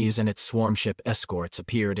Hermes and its swarm ship escorts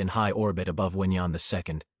appeared in high orbit above Winyan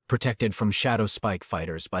II, protected from shadow spike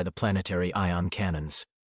fighters by the planetary ion cannons.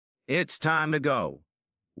 It's time to go.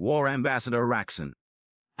 War Ambassador Raxon.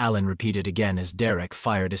 Alan repeated again as Derek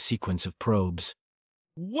fired a sequence of probes.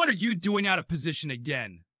 What are you doing out of position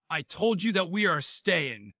again? I told you that we are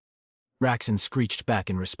staying. Raxon screeched back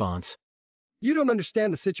in response. You don't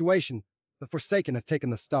understand the situation. The Forsaken have taken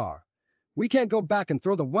the star. We can't go back and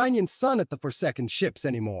throw the Winyan sun at the Forsaken ships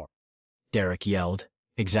anymore. Derek yelled,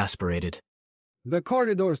 exasperated. The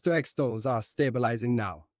corridors to Extos are stabilizing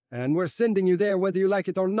now, and we're sending you there whether you like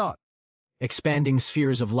it or not. Expanding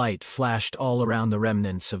spheres of light flashed all around the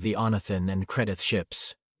remnants of the Onathin and Credith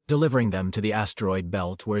ships, delivering them to the asteroid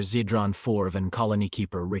belt where Zidron IV and Colony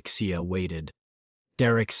Keeper Rixia waited.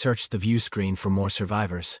 Derek searched the view screen for more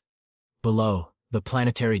survivors. Below, the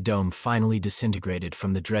planetary dome finally disintegrated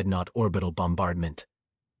from the dreadnought orbital bombardment.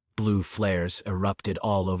 Blue flares erupted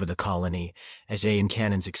all over the colony as ion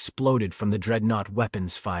cannons exploded from the dreadnought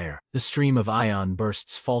weapons fire. The stream of ion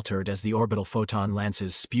bursts faltered as the orbital photon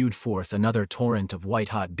lances spewed forth another torrent of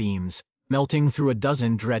white-hot beams, melting through a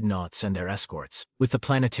dozen dreadnoughts and their escorts. With the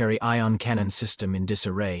planetary ion cannon system in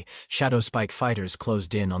disarray, shadow spike fighters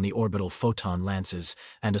closed in on the orbital photon lances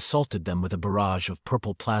and assaulted them with a barrage of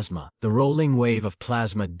purple plasma. The rolling wave of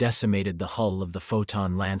plasma decimated the hull of the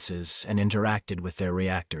photon lances and interacted with their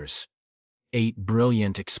reactors. 8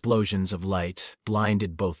 brilliant explosions of light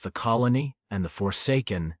blinded both the colony and the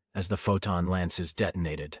Forsaken as the photon lances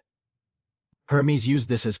detonated. Hermes used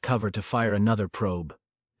this as cover to fire another probe,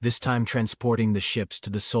 this time transporting the ships to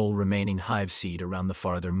the sole remaining hive seed around the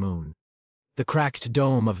farther moon. The cracked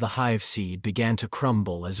dome of the hive seed began to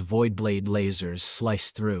crumble as void blade lasers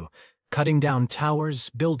sliced through, cutting down towers,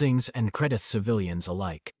 buildings, and Credith civilians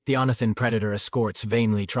alike. The Onathin Predator escorts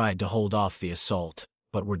vainly tried to hold off the assault,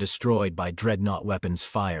 but were destroyed by dreadnought weapons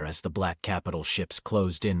fire as the Black Capital ships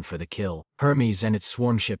closed in for the kill. Hermes and its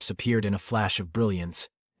swarm ships appeared in a flash of brilliance,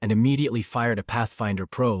 and immediately fired a Pathfinder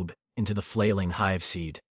probe into the flailing hive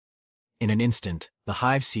seed. In an instant, the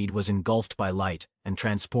hive seed was engulfed by light and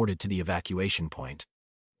transported to the evacuation point.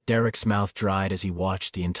 Derek's mouth dried as he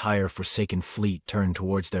watched the entire Forsaken fleet turn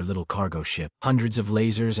towards their little cargo ship. Hundreds of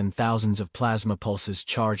lasers and thousands of plasma pulses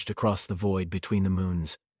charged across the void between the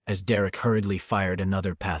moons, as Derek hurriedly fired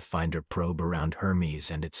another Pathfinder probe around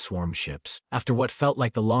Hermes and its swarm ships. After what felt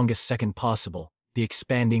like the longest second possible, the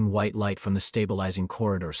expanding white light from the stabilizing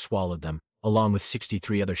corridor swallowed them, along with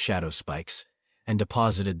 63 other shadow spikes, and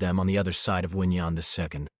deposited them on the other side of Winyan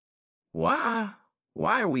II. Why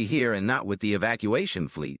are we here and not with the evacuation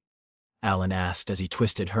fleet? Alan asked as he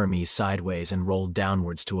twisted Hermes sideways and rolled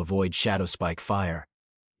downwards to avoid shadow spike fire.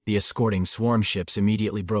 The escorting swarm ships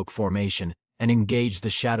immediately broke formation and engaged the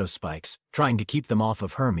shadow spikes, trying to keep them off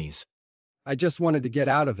of Hermes. I just wanted to get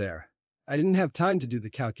out of there. I didn't have time to do the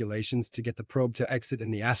calculations to get the probe to exit in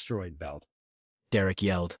the asteroid belt. Derek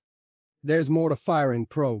yelled. There's more to firing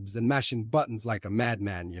probes than mashing buttons like a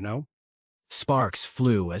madman, you know? Sparks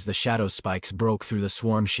flew as the shadow spikes broke through the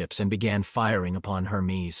swarm ships and began firing upon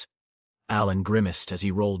Hermes. Alan grimaced as he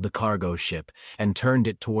rolled the cargo ship and turned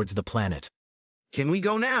it towards the planet. Can we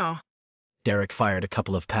go now? Derek fired a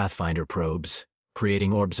couple of Pathfinder probes,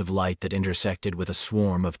 creating orbs of light that intersected with a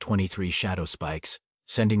swarm of 23 shadow spikes,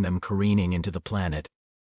 sending them careening into the planet.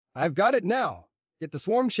 I've got it now. Get the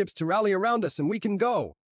swarm ships to rally around us and we can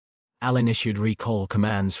go. Alan issued recall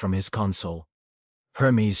commands from his console.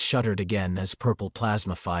 Hermes shuddered again as purple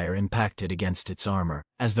plasma fire impacted against its armor.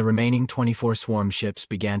 As the remaining 24 swarm ships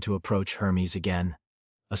began to approach Hermes again,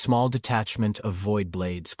 a small detachment of void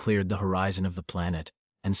blades cleared the horizon of the planet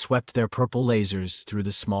and swept their purple lasers through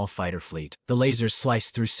the small fighter fleet. The lasers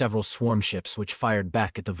sliced through several swarm ships which fired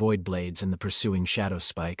back at the void blades and the pursuing shadow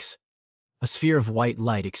spikes. A sphere of white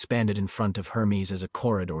light expanded in front of Hermes as a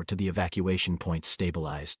corridor to the evacuation point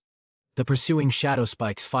stabilized. The pursuing shadow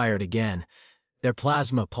spikes fired again, their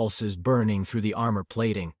plasma pulses burning through the armor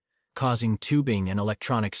plating, causing tubing and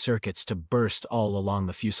electronic circuits to burst all along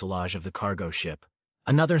the fuselage of the cargo ship.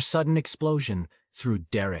 Another sudden explosion threw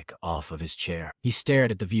Derek off of his chair. He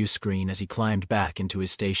stared at the view screen as he climbed back into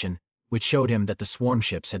his station, which showed him that the swarm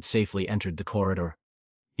ships had safely entered the corridor.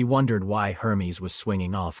 He wondered why Hermes was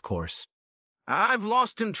swinging off course. I've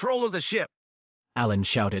lost control of the ship, Alan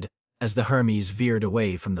shouted as the Hermes veered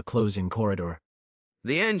away from the closing corridor.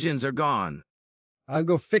 The engines are gone. I'll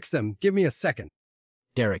go fix them. Give me a second.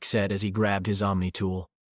 Derek said as he grabbed his Omni tool.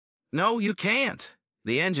 No, you can't.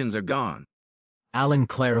 The engines are gone. Alan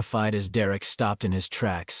clarified as Derek stopped in his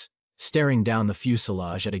tracks, staring down the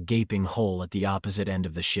fuselage at a gaping hole at the opposite end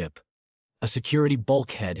of the ship. A security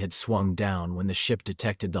bulkhead had swung down when the ship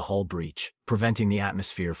detected the hull breach, preventing the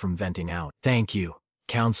atmosphere from venting out. Thank you,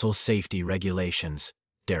 Council safety regulations,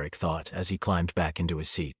 Derek thought as he climbed back into his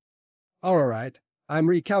seat. All right. I'm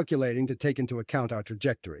recalculating to take into account our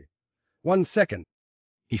trajectory. 1 second.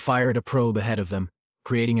 He fired a probe ahead of them,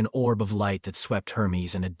 creating an orb of light that swept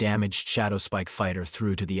Hermes and a damaged Shadow Spike fighter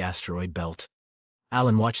through to the asteroid belt.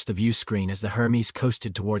 Alan watched the view screen as the Hermes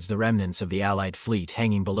coasted towards the remnants of the Allied fleet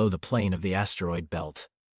hanging below the plane of the asteroid belt.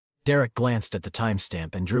 Derek glanced at the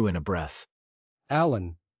timestamp and drew in a breath.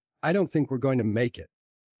 Alan, I don't think we're going to make it.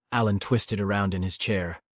 Alan twisted around in his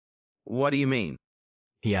chair. What do you mean?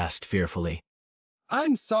 He asked fearfully.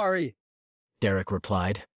 I'm sorry, Derek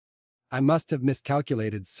replied. I must have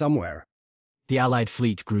miscalculated somewhere. The Allied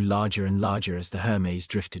fleet grew larger and larger as the Hermes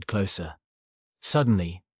drifted closer.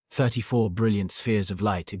 Suddenly, 34 brilliant spheres of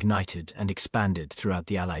light ignited and expanded throughout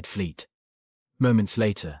the Allied fleet. Moments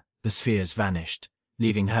later, the spheres vanished,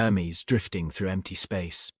 leaving Hermes drifting through empty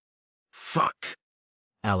space. Fuck,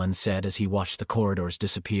 Alan said as he watched the corridors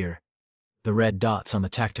disappear. The red dots on the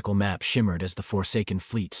tactical map shimmered as the Forsaken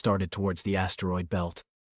fleet started towards the asteroid belt.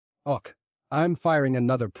 Ok, I'm firing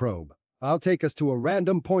another probe. I'll take us to a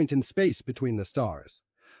random point in space between the stars.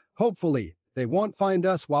 Hopefully, they won't find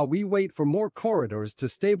us while we wait for more corridors to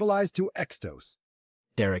stabilize to Extos,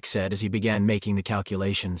 Derek said as he began making the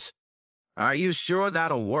calculations. Are you sure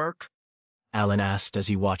that'll work? Alan asked as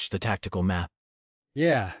he watched the tactical map.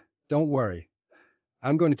 Yeah, don't worry.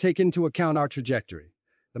 I'm going to take into account our trajectory,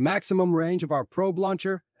 the maximum range of our probe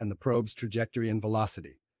launcher, and the probe's trajectory and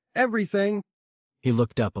velocity. Everything. He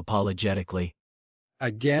looked up apologetically.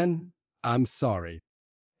 Again, I'm sorry.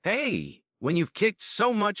 Hey, when you've kicked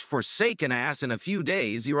so much Forsaken ass in a few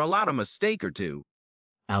days, you're allowed a mistake or two,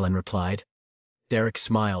 Alan replied. Derek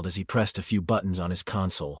smiled as he pressed a few buttons on his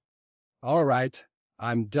console. All right,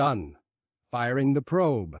 I'm done. Firing the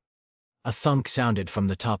probe. A thunk sounded from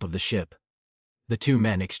the top of the ship. The two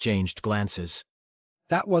men exchanged glances.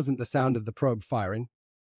 That wasn't the sound of the probe firing,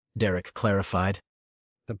 Derek clarified.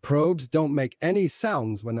 The probes don't make any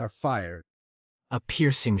sounds when they're fired. A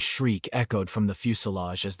piercing shriek echoed from the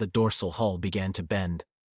fuselage as the dorsal hull began to bend.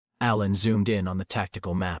 Alan zoomed in on the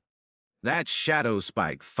tactical map. That Shadow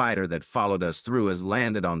Spike fighter that followed us through has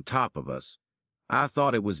landed on top of us. I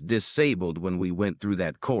thought it was disabled when we went through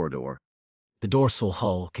that corridor. The dorsal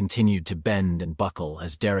hull continued to bend and buckle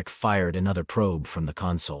as Derek fired another probe from the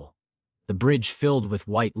console. The bridge filled with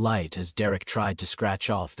white light as Derek tried to scratch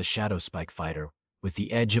off the Shadow Spike fighter with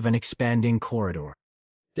the edge of an expanding corridor.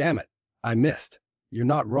 Damn it, I missed. You're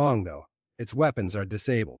not wrong, though. Its weapons are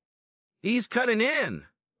disabled. He's cutting in.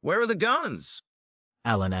 Where are the guns?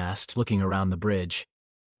 Alan asked, looking around the bridge.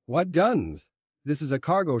 What guns? This is a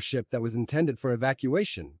cargo ship that was intended for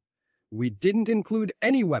evacuation. We didn't include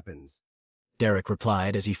any weapons, Derek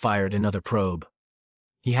replied as he fired another probe.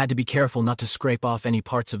 He had to be careful not to scrape off any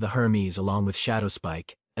parts of the Hermes along with Shadow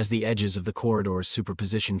Spike, as the edges of the corridor's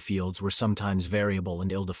superposition fields were sometimes variable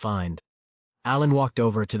and ill-defined. Alan walked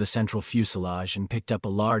over to the central fuselage and picked up a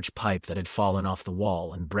large pipe that had fallen off the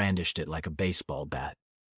wall and brandished it like a baseball bat.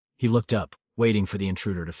 He looked up, waiting for the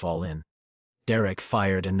intruder to fall in. Derek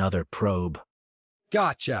fired another probe.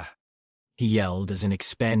 Gotcha! He yelled as an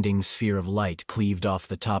expanding sphere of light cleaved off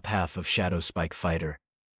the top half of Shadow Spike Fighter.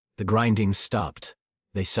 The grinding stopped.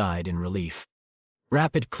 They sighed in relief.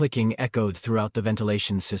 Rapid clicking echoed throughout the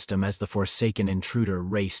ventilation system as the Forsaken intruder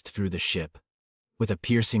raced through the ship. With a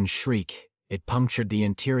piercing shriek, it punctured the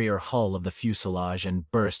interior hull of the fuselage and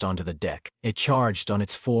burst onto the deck. It charged on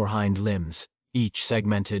its 4 hind limbs, each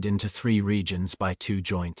segmented into 3 regions by 2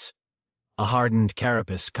 joints. A hardened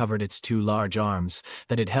carapace covered its 2 large arms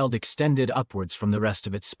that it held extended upwards from the rest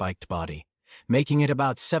of its spiked body, making it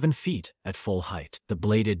about 7 feet at full height. The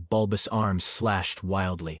bladed, bulbous arms slashed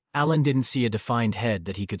wildly. Alan didn't see a defined head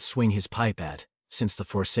that he could swing his pipe at, since the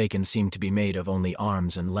Forsaken seemed to be made of only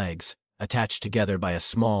arms and legs, attached together by a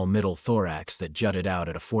small middle thorax that jutted out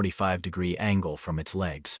at a 45-degree angle from its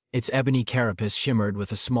legs. Its ebony carapace shimmered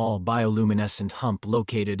with a small bioluminescent hump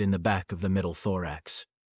located in the back of the middle thorax.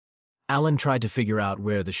 Alan tried to figure out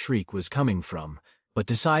where the shriek was coming from, but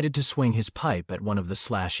decided to swing his pipe at one of the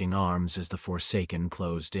slashing arms as the Forsaken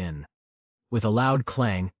closed in. With a loud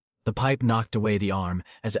clang, the pipe knocked away the arm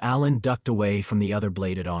as Alan ducked away from the other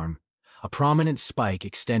bladed arm. A prominent spike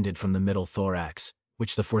extended from the middle thorax,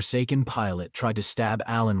 which the Forsaken pilot tried to stab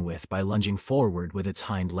Alan with by lunging forward with its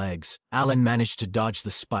hind legs. Alan managed to dodge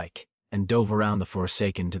the spike and dove around the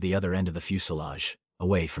Forsaken to the other end of the fuselage,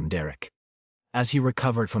 away from Derek. As he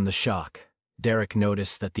recovered from the shock, Derek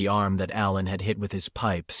noticed that the arm that Alan had hit with his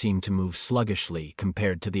pipe seemed to move sluggishly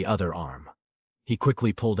compared to the other arm. He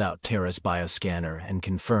quickly pulled out Terra's bioscanner and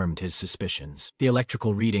confirmed his suspicions. The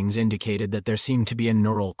electrical readings indicated that there seemed to be a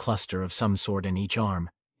neural cluster of some sort in each arm,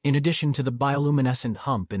 in addition to the bioluminescent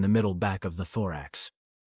hump in the middle back of the thorax.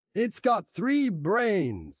 It's got 3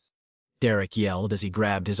 brains! Derek yelled as he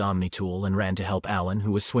grabbed his Omni-tool and ran to help Alan,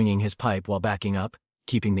 who was swinging his pipe while backing up,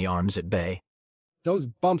 keeping the arms at bay. Those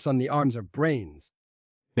bumps on the arms are brains.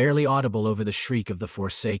 Barely audible over the shriek of the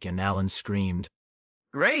Forsaken, Alan screamed.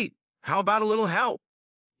 Great! How about a little help?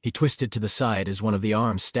 He twisted to the side as one of the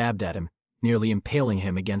arms stabbed at him, nearly impaling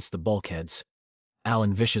him against the bulkheads.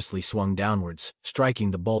 Alan viciously swung downwards,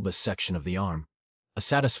 striking the bulbous section of the arm. A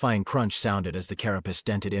satisfying crunch sounded as the carapace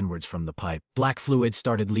dented inwards from the pipe. Black fluid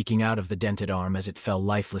started leaking out of the dented arm as it fell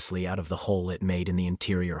lifelessly out of the hole it made in the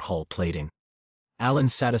interior hull plating.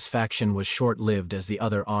 Alan's satisfaction was short-lived as the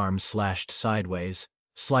other arm slashed sideways,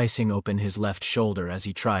 slicing open his left shoulder as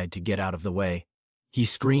he tried to get out of the way. He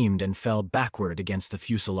screamed and fell backward against the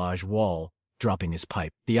fuselage wall, dropping his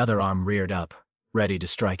pipe. The other arm reared up, ready to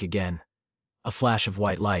strike again. A flash of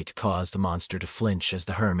white light caused the monster to flinch as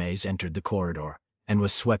the Hermes entered the corridor, and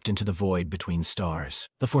was swept into the void between stars.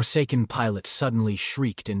 The Forsaken pilot suddenly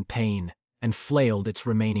shrieked in pain and flailed its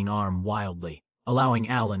remaining arm wildly, allowing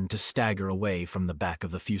Alan to stagger away from the back of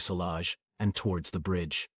the fuselage and towards the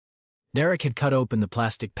bridge. Derek had cut open the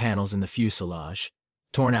plastic panels in the fuselage,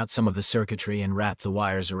 torn out some of the circuitry and wrapped the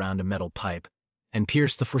wires around a metal pipe, and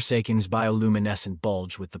pierced the Forsaken's bioluminescent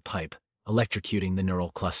bulge with the pipe, electrocuting the neural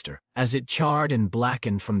cluster. As it charred and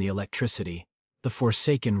blackened from the electricity, the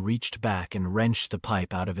Forsaken reached back and wrenched the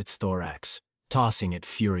pipe out of its thorax, tossing it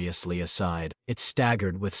furiously aside. It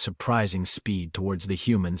staggered with surprising speed towards the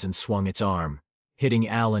humans and swung its arm, hitting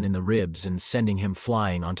Alan in the ribs and sending him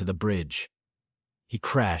flying onto the bridge. He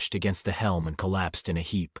crashed against the helm and collapsed in a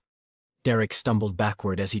heap. Derek stumbled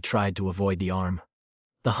backward as he tried to avoid the arm.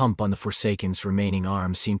 The hump on the Forsaken's remaining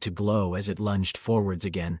arm seemed to glow as it lunged forwards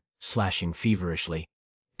again, slashing feverishly.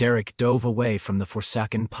 Derek dove away from the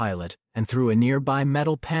Forsaken pilot and threw a nearby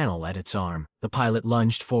metal panel at its arm. The pilot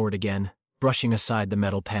lunged forward again, brushing aside the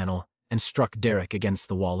metal panel, and struck Derek against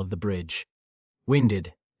the wall of the bridge.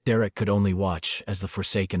 Winded, Derek could only watch as the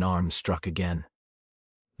Forsaken arm struck again.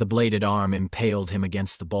 The bladed arm impaled him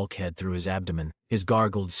against the bulkhead through his abdomen. His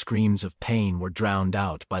gargled screams of pain were drowned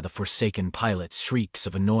out by the Forsaken pilot's shrieks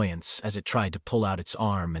of annoyance as it tried to pull out its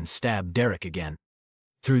arm and stab Derek again.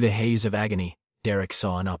 Through the haze of agony, Derek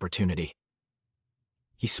saw an opportunity.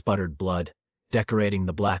 He sputtered blood, decorating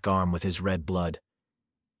the black arm with his red blood.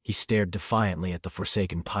 He stared defiantly at the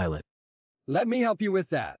Forsaken pilot. Let me help you with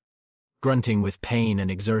that. Grunting with pain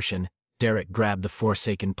and exertion, Derek grabbed the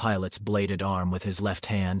Forsaken pilot's bladed arm with his left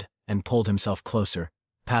hand and pulled himself closer,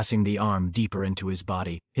 passing the arm deeper into his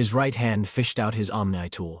body. His right hand fished out his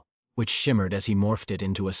Omni-tool, which shimmered as he morphed it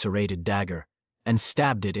into a serrated dagger, and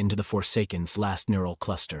stabbed it into the Forsaken's last neural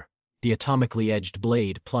cluster. The atomically edged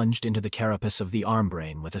blade plunged into the carapace of the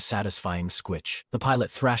armbrain with a satisfying squitch. The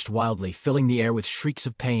pilot thrashed wildly, filling the air with shrieks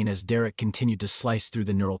of pain as Derek continued to slice through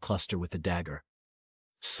the neural cluster with the dagger.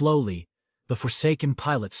 Slowly, the Forsaken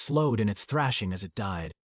pilot slowed in its thrashing as it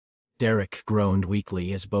died. Derek groaned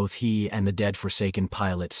weakly as both he and the dead Forsaken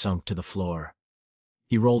pilot sunk to the floor.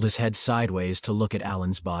 He rolled his head sideways to look at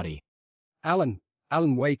Alan's body. Alan,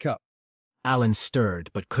 wake up. Alan stirred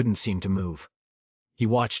but couldn't seem to move. He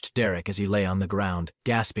watched Derek as he lay on the ground,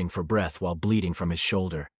 gasping for breath while bleeding from his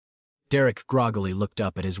shoulder. Derek groggily looked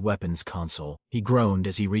up at his weapons console. He groaned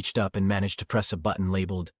as he reached up and managed to press a button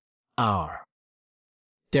labeled R.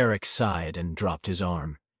 Derek sighed and dropped his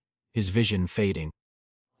arm, his vision fading.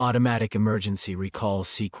 Automatic emergency recall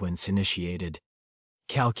sequence initiated.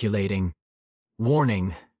 Calculating.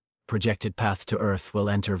 Warning. Projected path to Earth will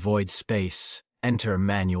enter void space. Enter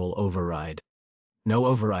manual override. No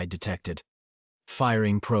override detected.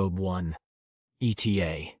 Firing probe 1.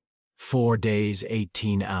 ETA. 4 days,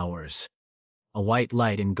 18 hours. A white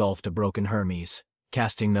light engulfed a broken Hermes,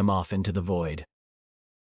 casting them off into the void.